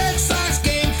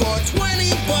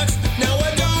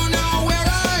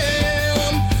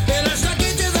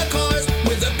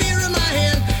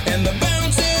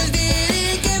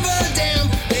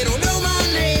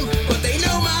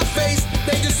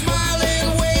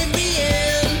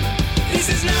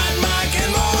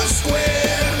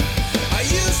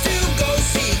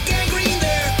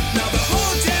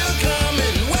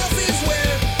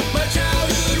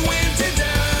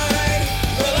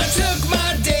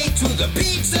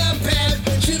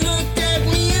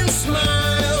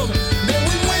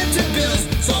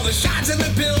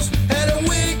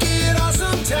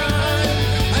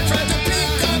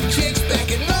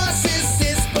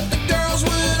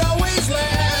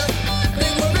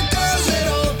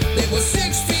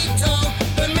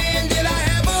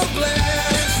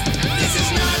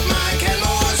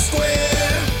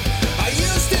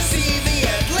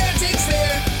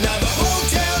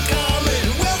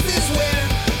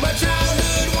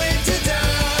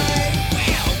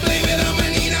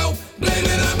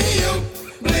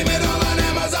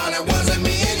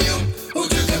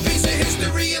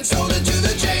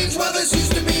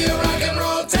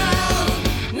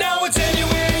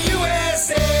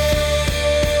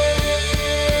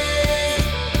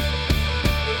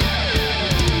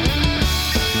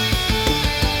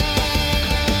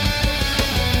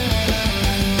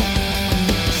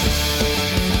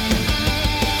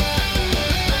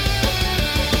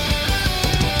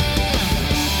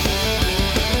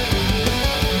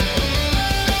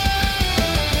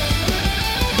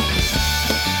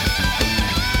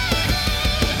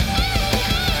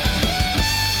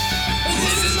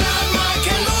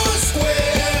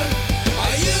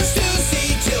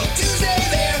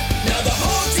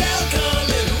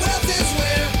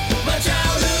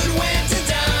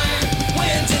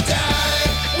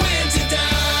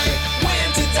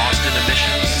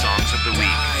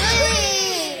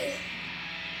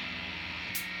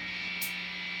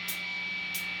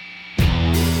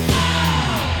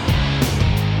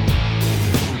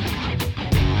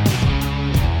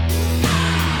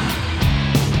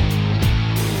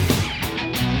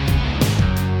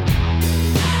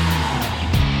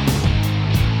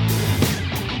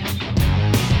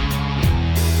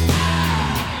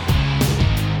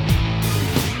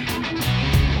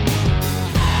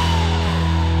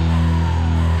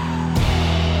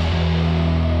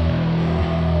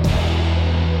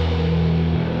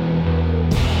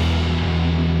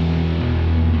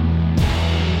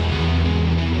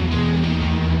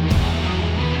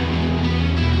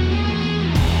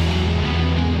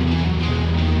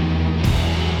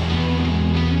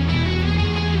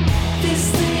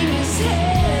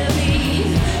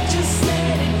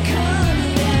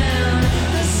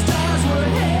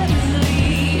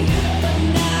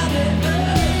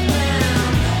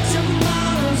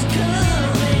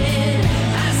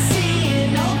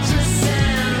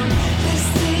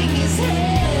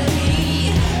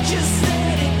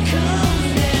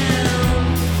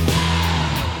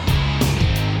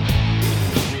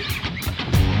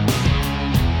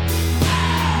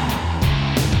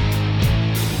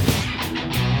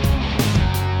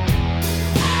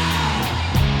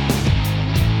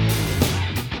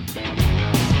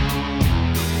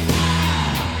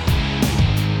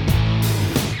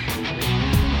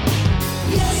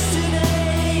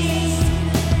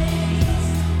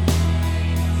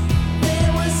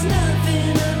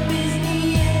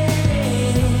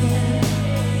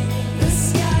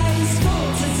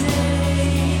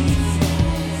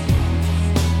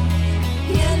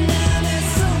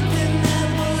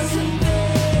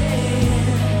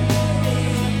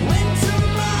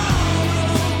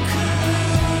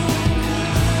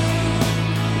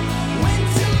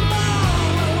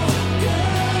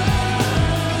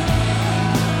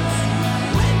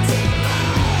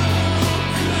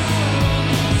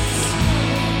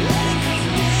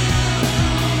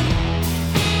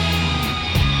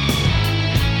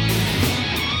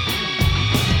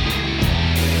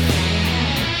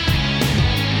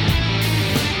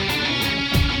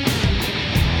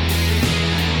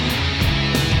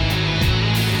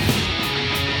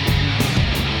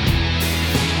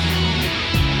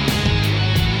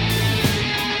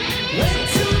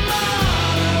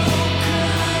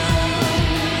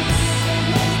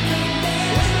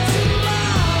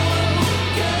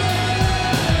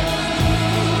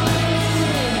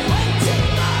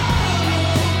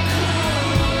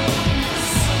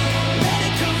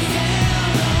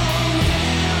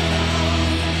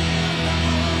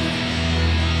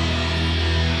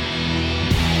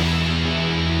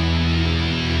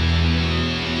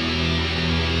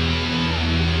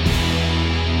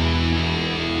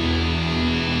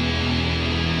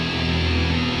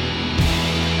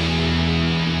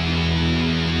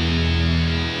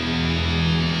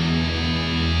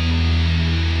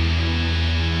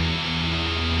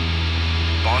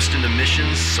Boston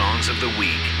Emissions Songs of the Week.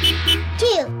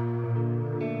 2.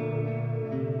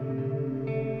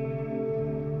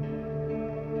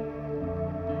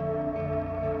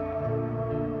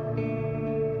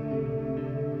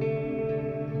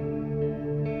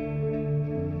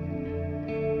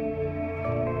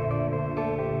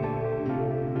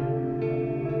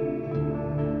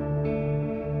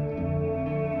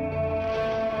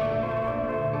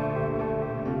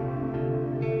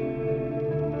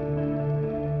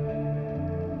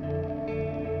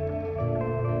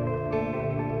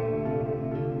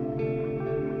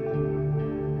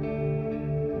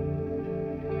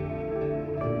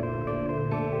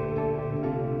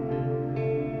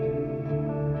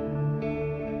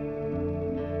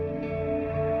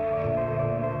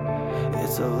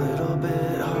 It's a little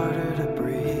bit harder to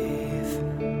breathe.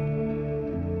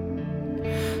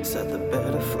 Set the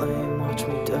bed aflame, watch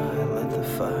me die, let the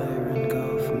fire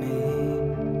engulf me.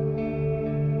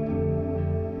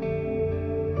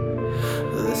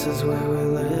 This is where we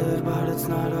live, but it's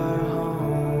not our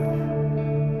home.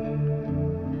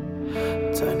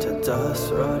 Turn to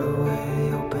dust right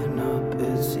away, open up,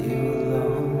 it's you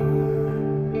alone.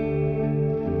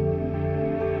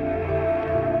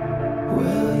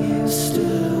 Will you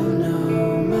still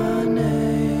know my name?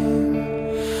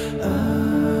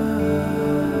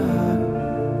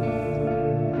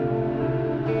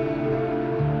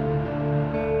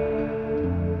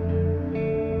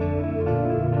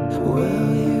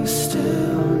 Will you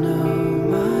still know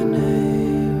my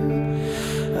name?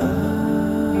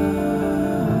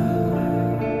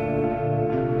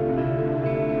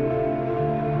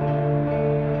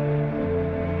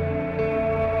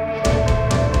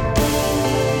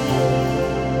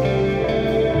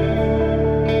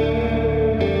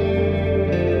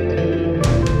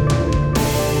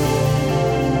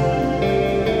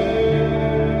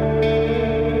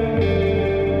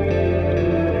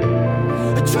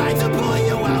 I tried to pull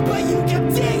you out, but you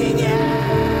kept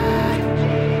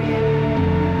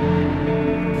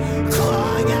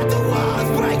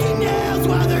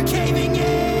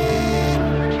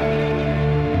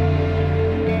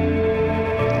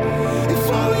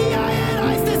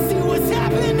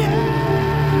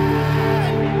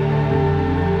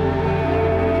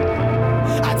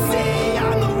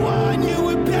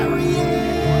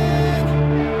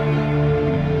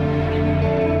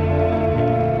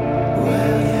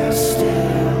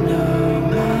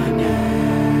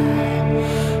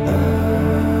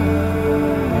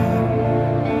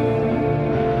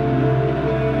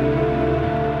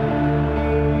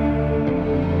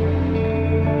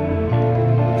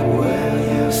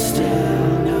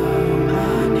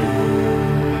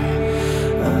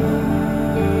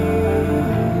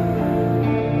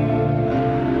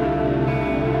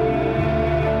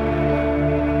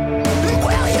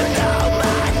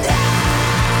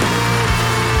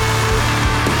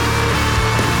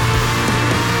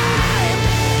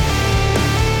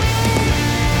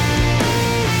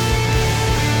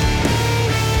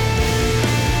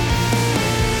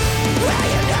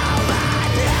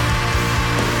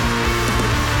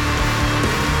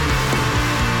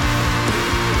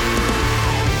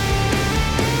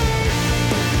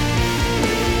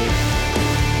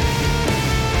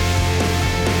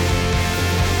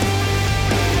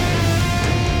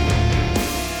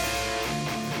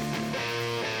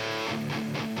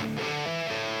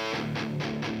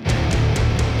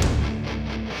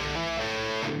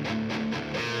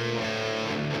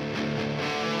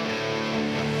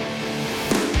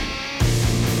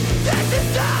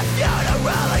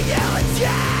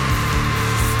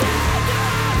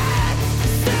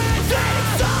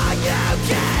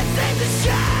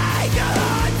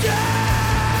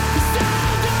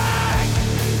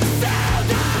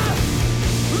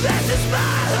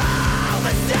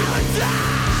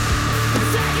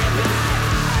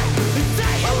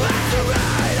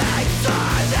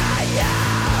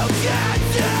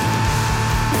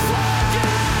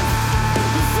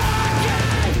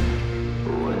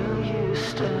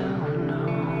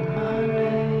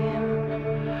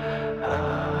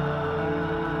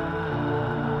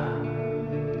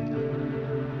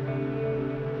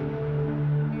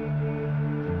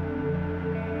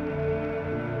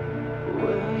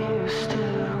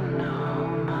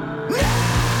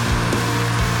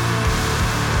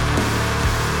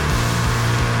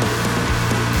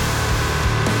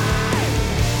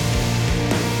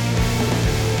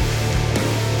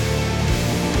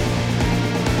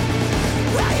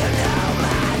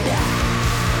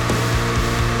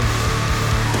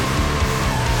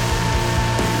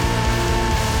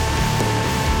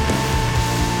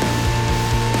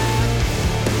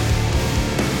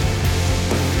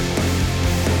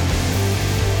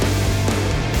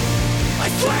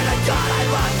to God I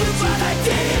loved you, but I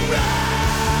didn't wrong.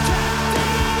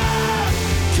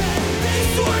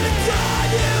 Swore to God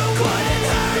you couldn't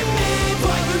hurt me,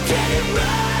 but you did it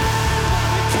wrong.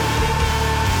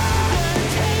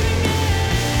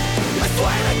 I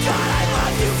swear to God I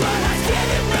love you, but I did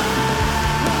it wrong.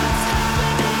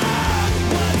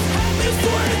 You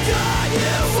swore to God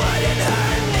you wouldn't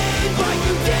hurt me, but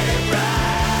you did it wrong.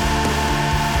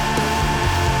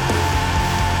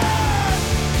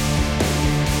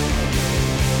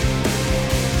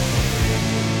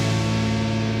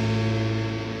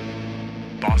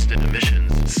 Boston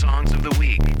Emissions Songs of the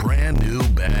Week. Brand new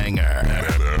banger.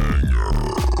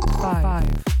 5,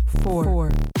 4,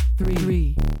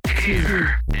 3, 2.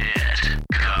 Here it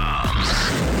comes.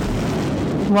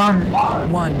 1.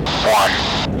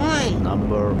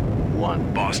 Number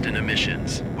 1. Boston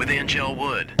Emissions with Angel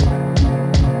Wood.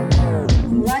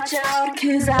 Watch out,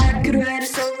 'cause I could write a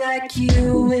song like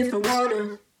you if I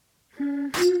wanna.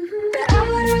 But I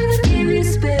would rather give you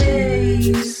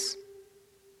space.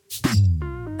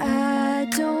 I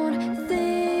don't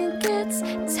think it's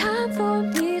time for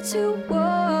me to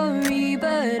worry,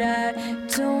 but I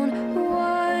don't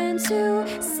want to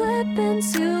slip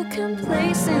into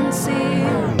complacency.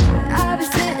 I'll be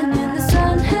sitting in the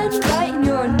sun and writing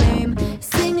your name,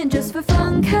 singing just for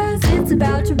fun 'cause it's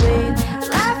about to rain,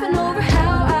 laughing over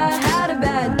how I had a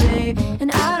bad day,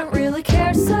 and I don't really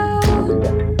care, so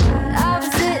I'll be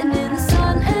sitting in the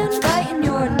sun and writing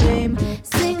your name,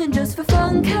 singing just for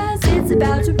fun 'cause it's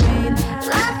about to rain,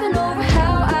 laughing over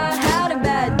how I had a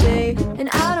bad day, and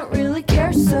I don't really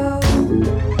care, so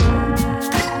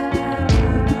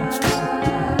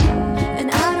and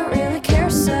I don't really care,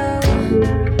 so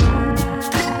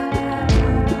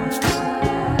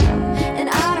and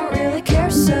I don't really care,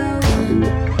 so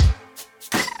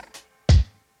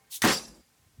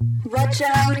watch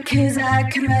out, 'cause I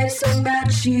could write a song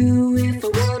about you if I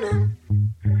wanna,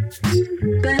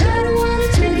 but I don't wanna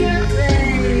take your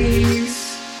place.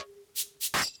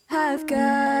 I've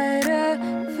got a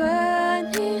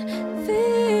funny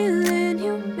feeling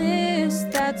you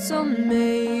missed that, so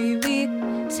maybe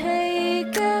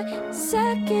take a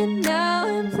second now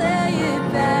and play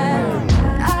it back.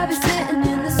 I'll be sitting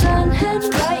in the sun and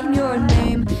writing your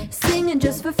name, singing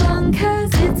just for fun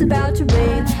 'cause it's about to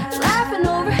rain, laughing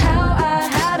over how I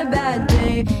had a bad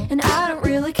day, and I don't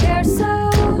really care, so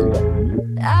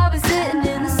I'll be sitting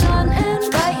in the sun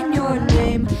and writing your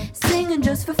name, singing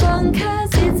just for fun 'cause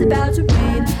it's about to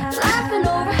rain, laughing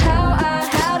over how I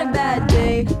had a bad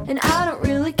day, and I don't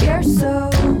really care, so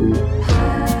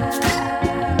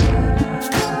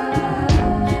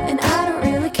and I don't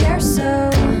really care, so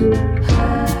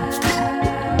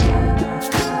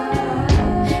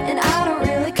and I don't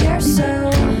really care, so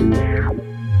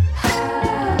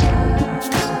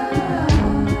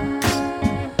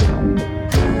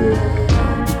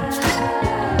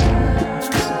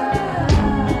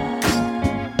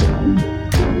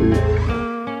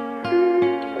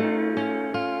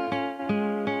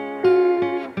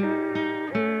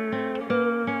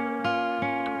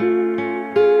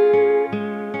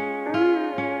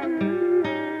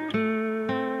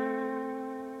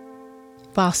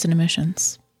Boston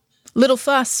Emissions. Little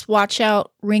Fuss, Watch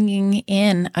Out, ringing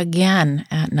in again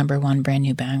at number 1, brand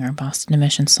new banger. Boston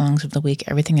Emissions Songs of the Week,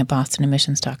 everything at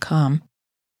bostonemissions.com.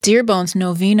 Dearbones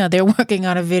Novena, they're working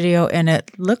on a video and it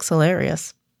looks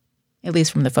hilarious, at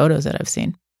least from the photos that I've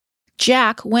seen.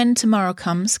 Jack, When Tomorrow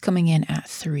Comes, coming in at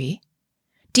 3.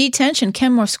 Detention,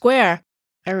 Kenmore Square.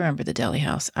 I remember the Deli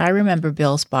House. I remember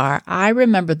Bill's Bar. I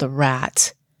remember the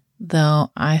Rat,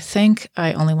 though I think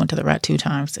I only went to the Rat 2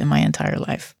 times in my entire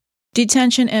life.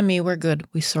 Detention and me, we're good.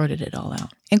 We sorted it all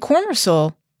out. And Corner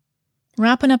Soul,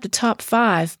 wrapping up the top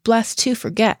 5, Blessed to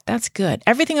Forget. That's good.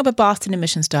 Everything up at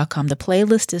bostonemissions.com. The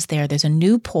playlist is there. There's a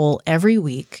new poll every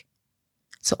week.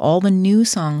 So all the new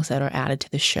songs that are added to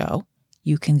the show,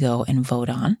 you can go and vote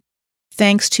on.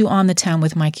 Thanks to On the Town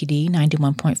with Mikey D,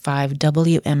 91.5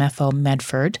 WMFO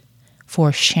Medford,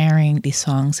 for sharing the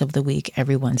songs of the week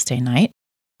every Wednesday night.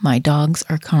 My dogs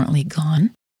are currently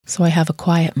gone, so I have a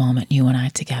quiet moment, you and I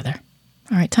together.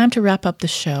 All right, time to wrap up the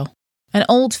show. An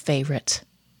old favorite.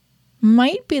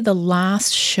 Might be the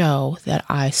last show that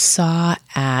I saw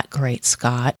at Great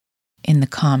Scott in the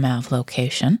ComAv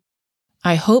location.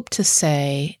 I hope to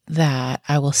say that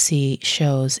I will see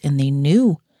shows in the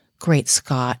new Great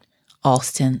Scott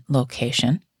Alston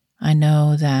location. I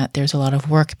know that there's a lot of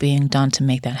work being done to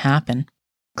make that happen.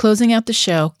 Closing out the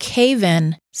show, Cave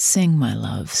In, Sing My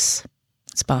Loves.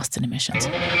 It's Boston Emissions.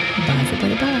 Bye,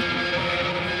 everybody. Bye.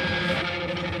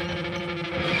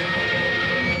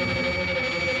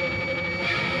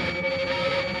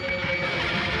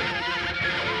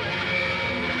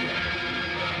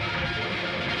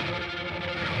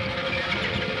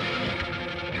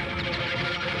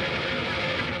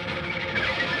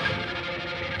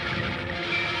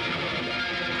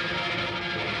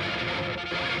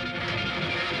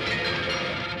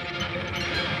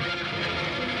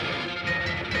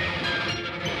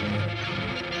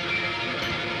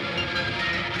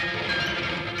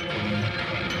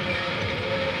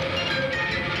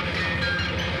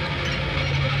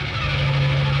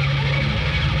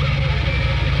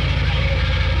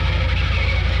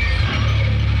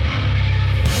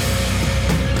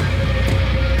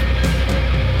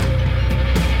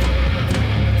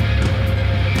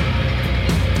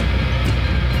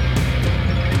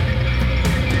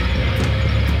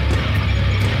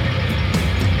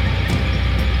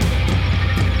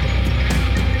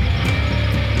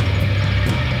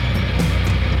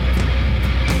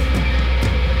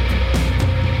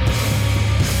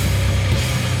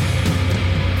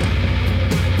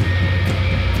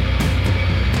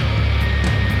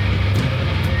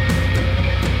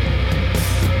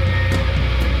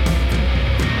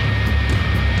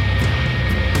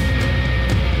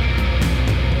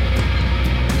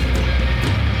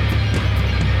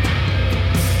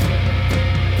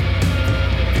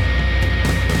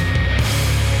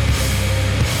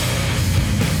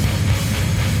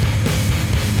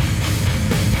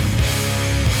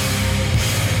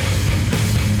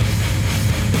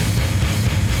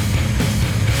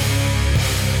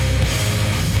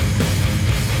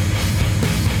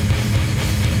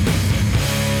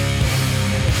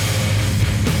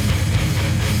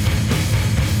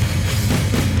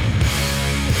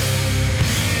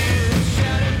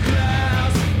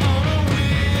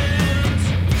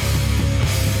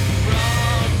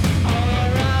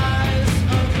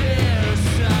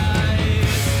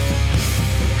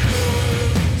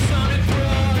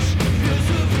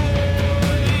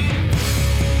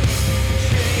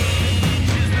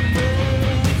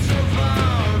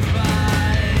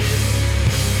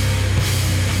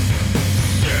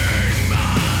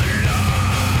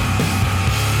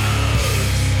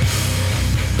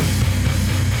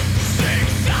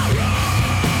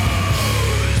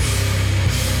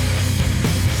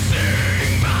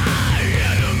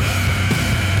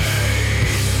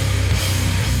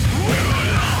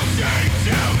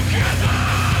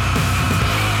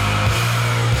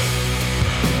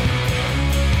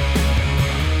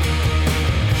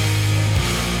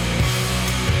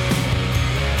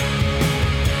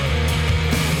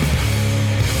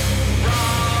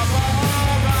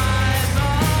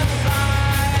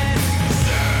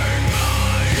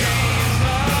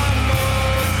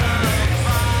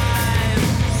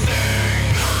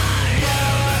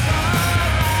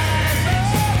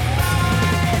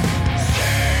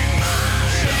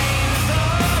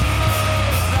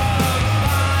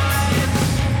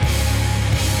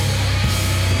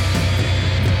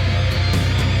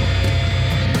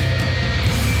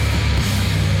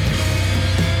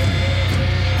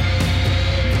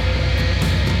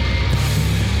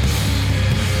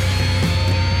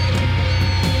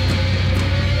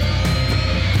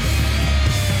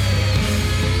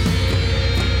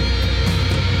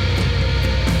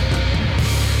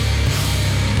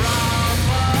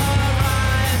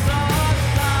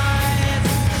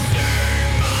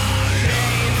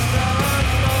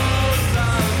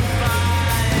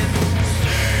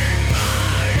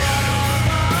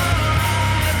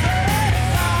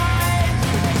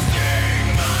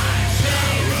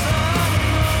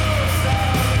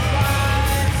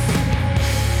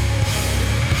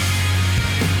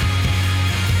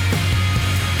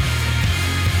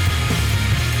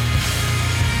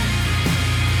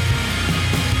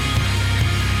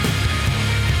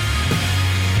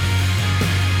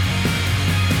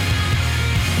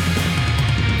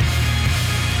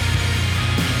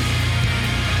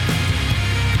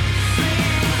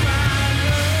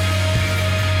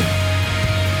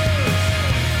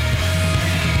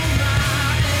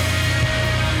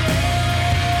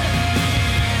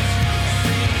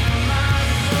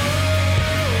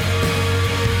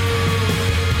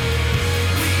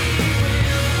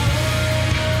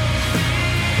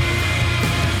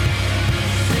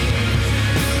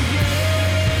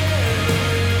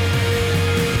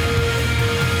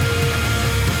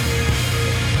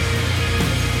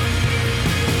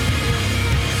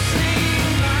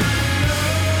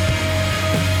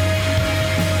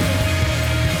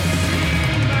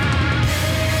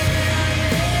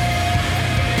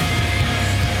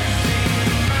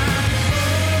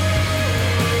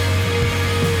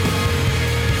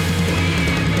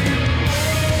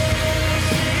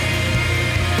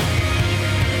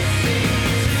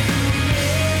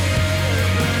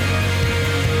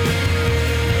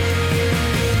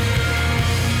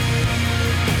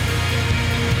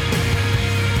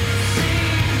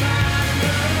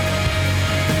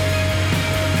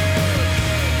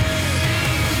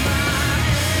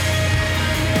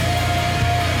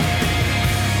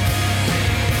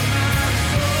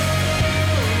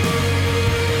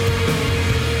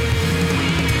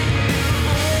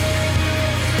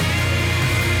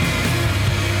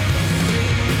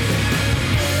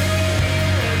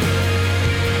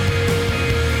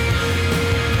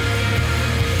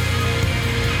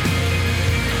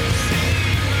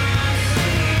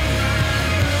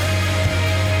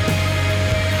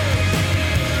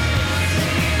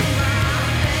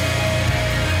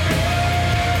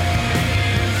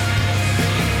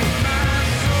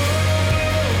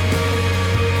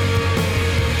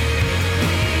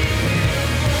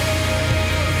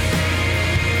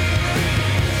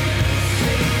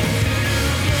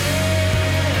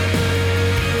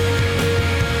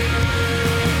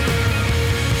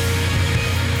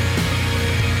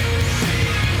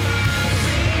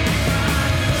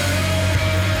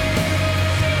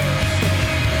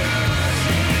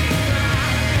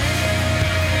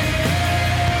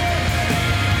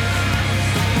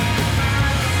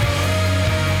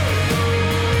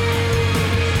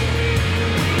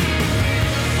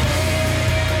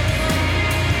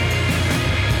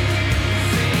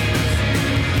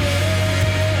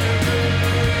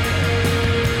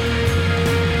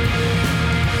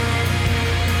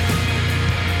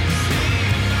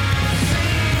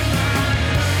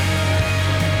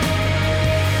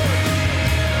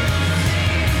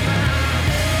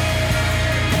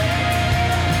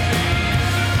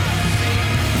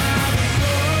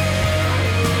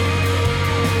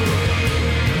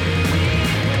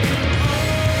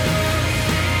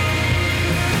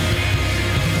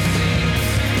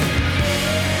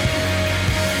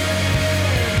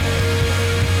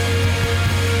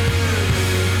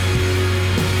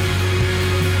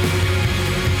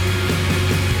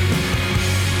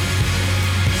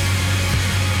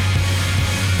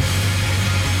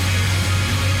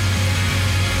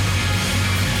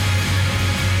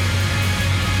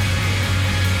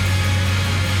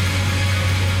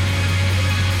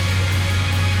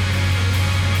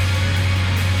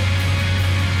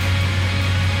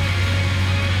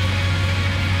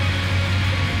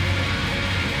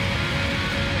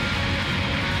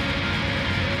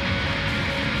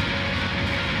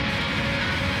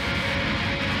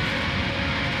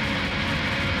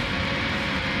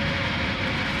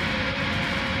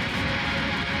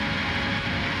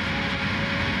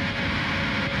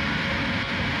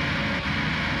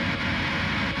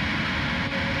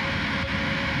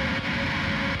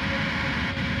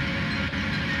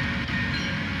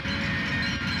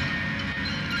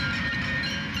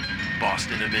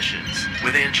 Boston Emissions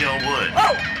with Angel Wood.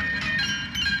 Oh!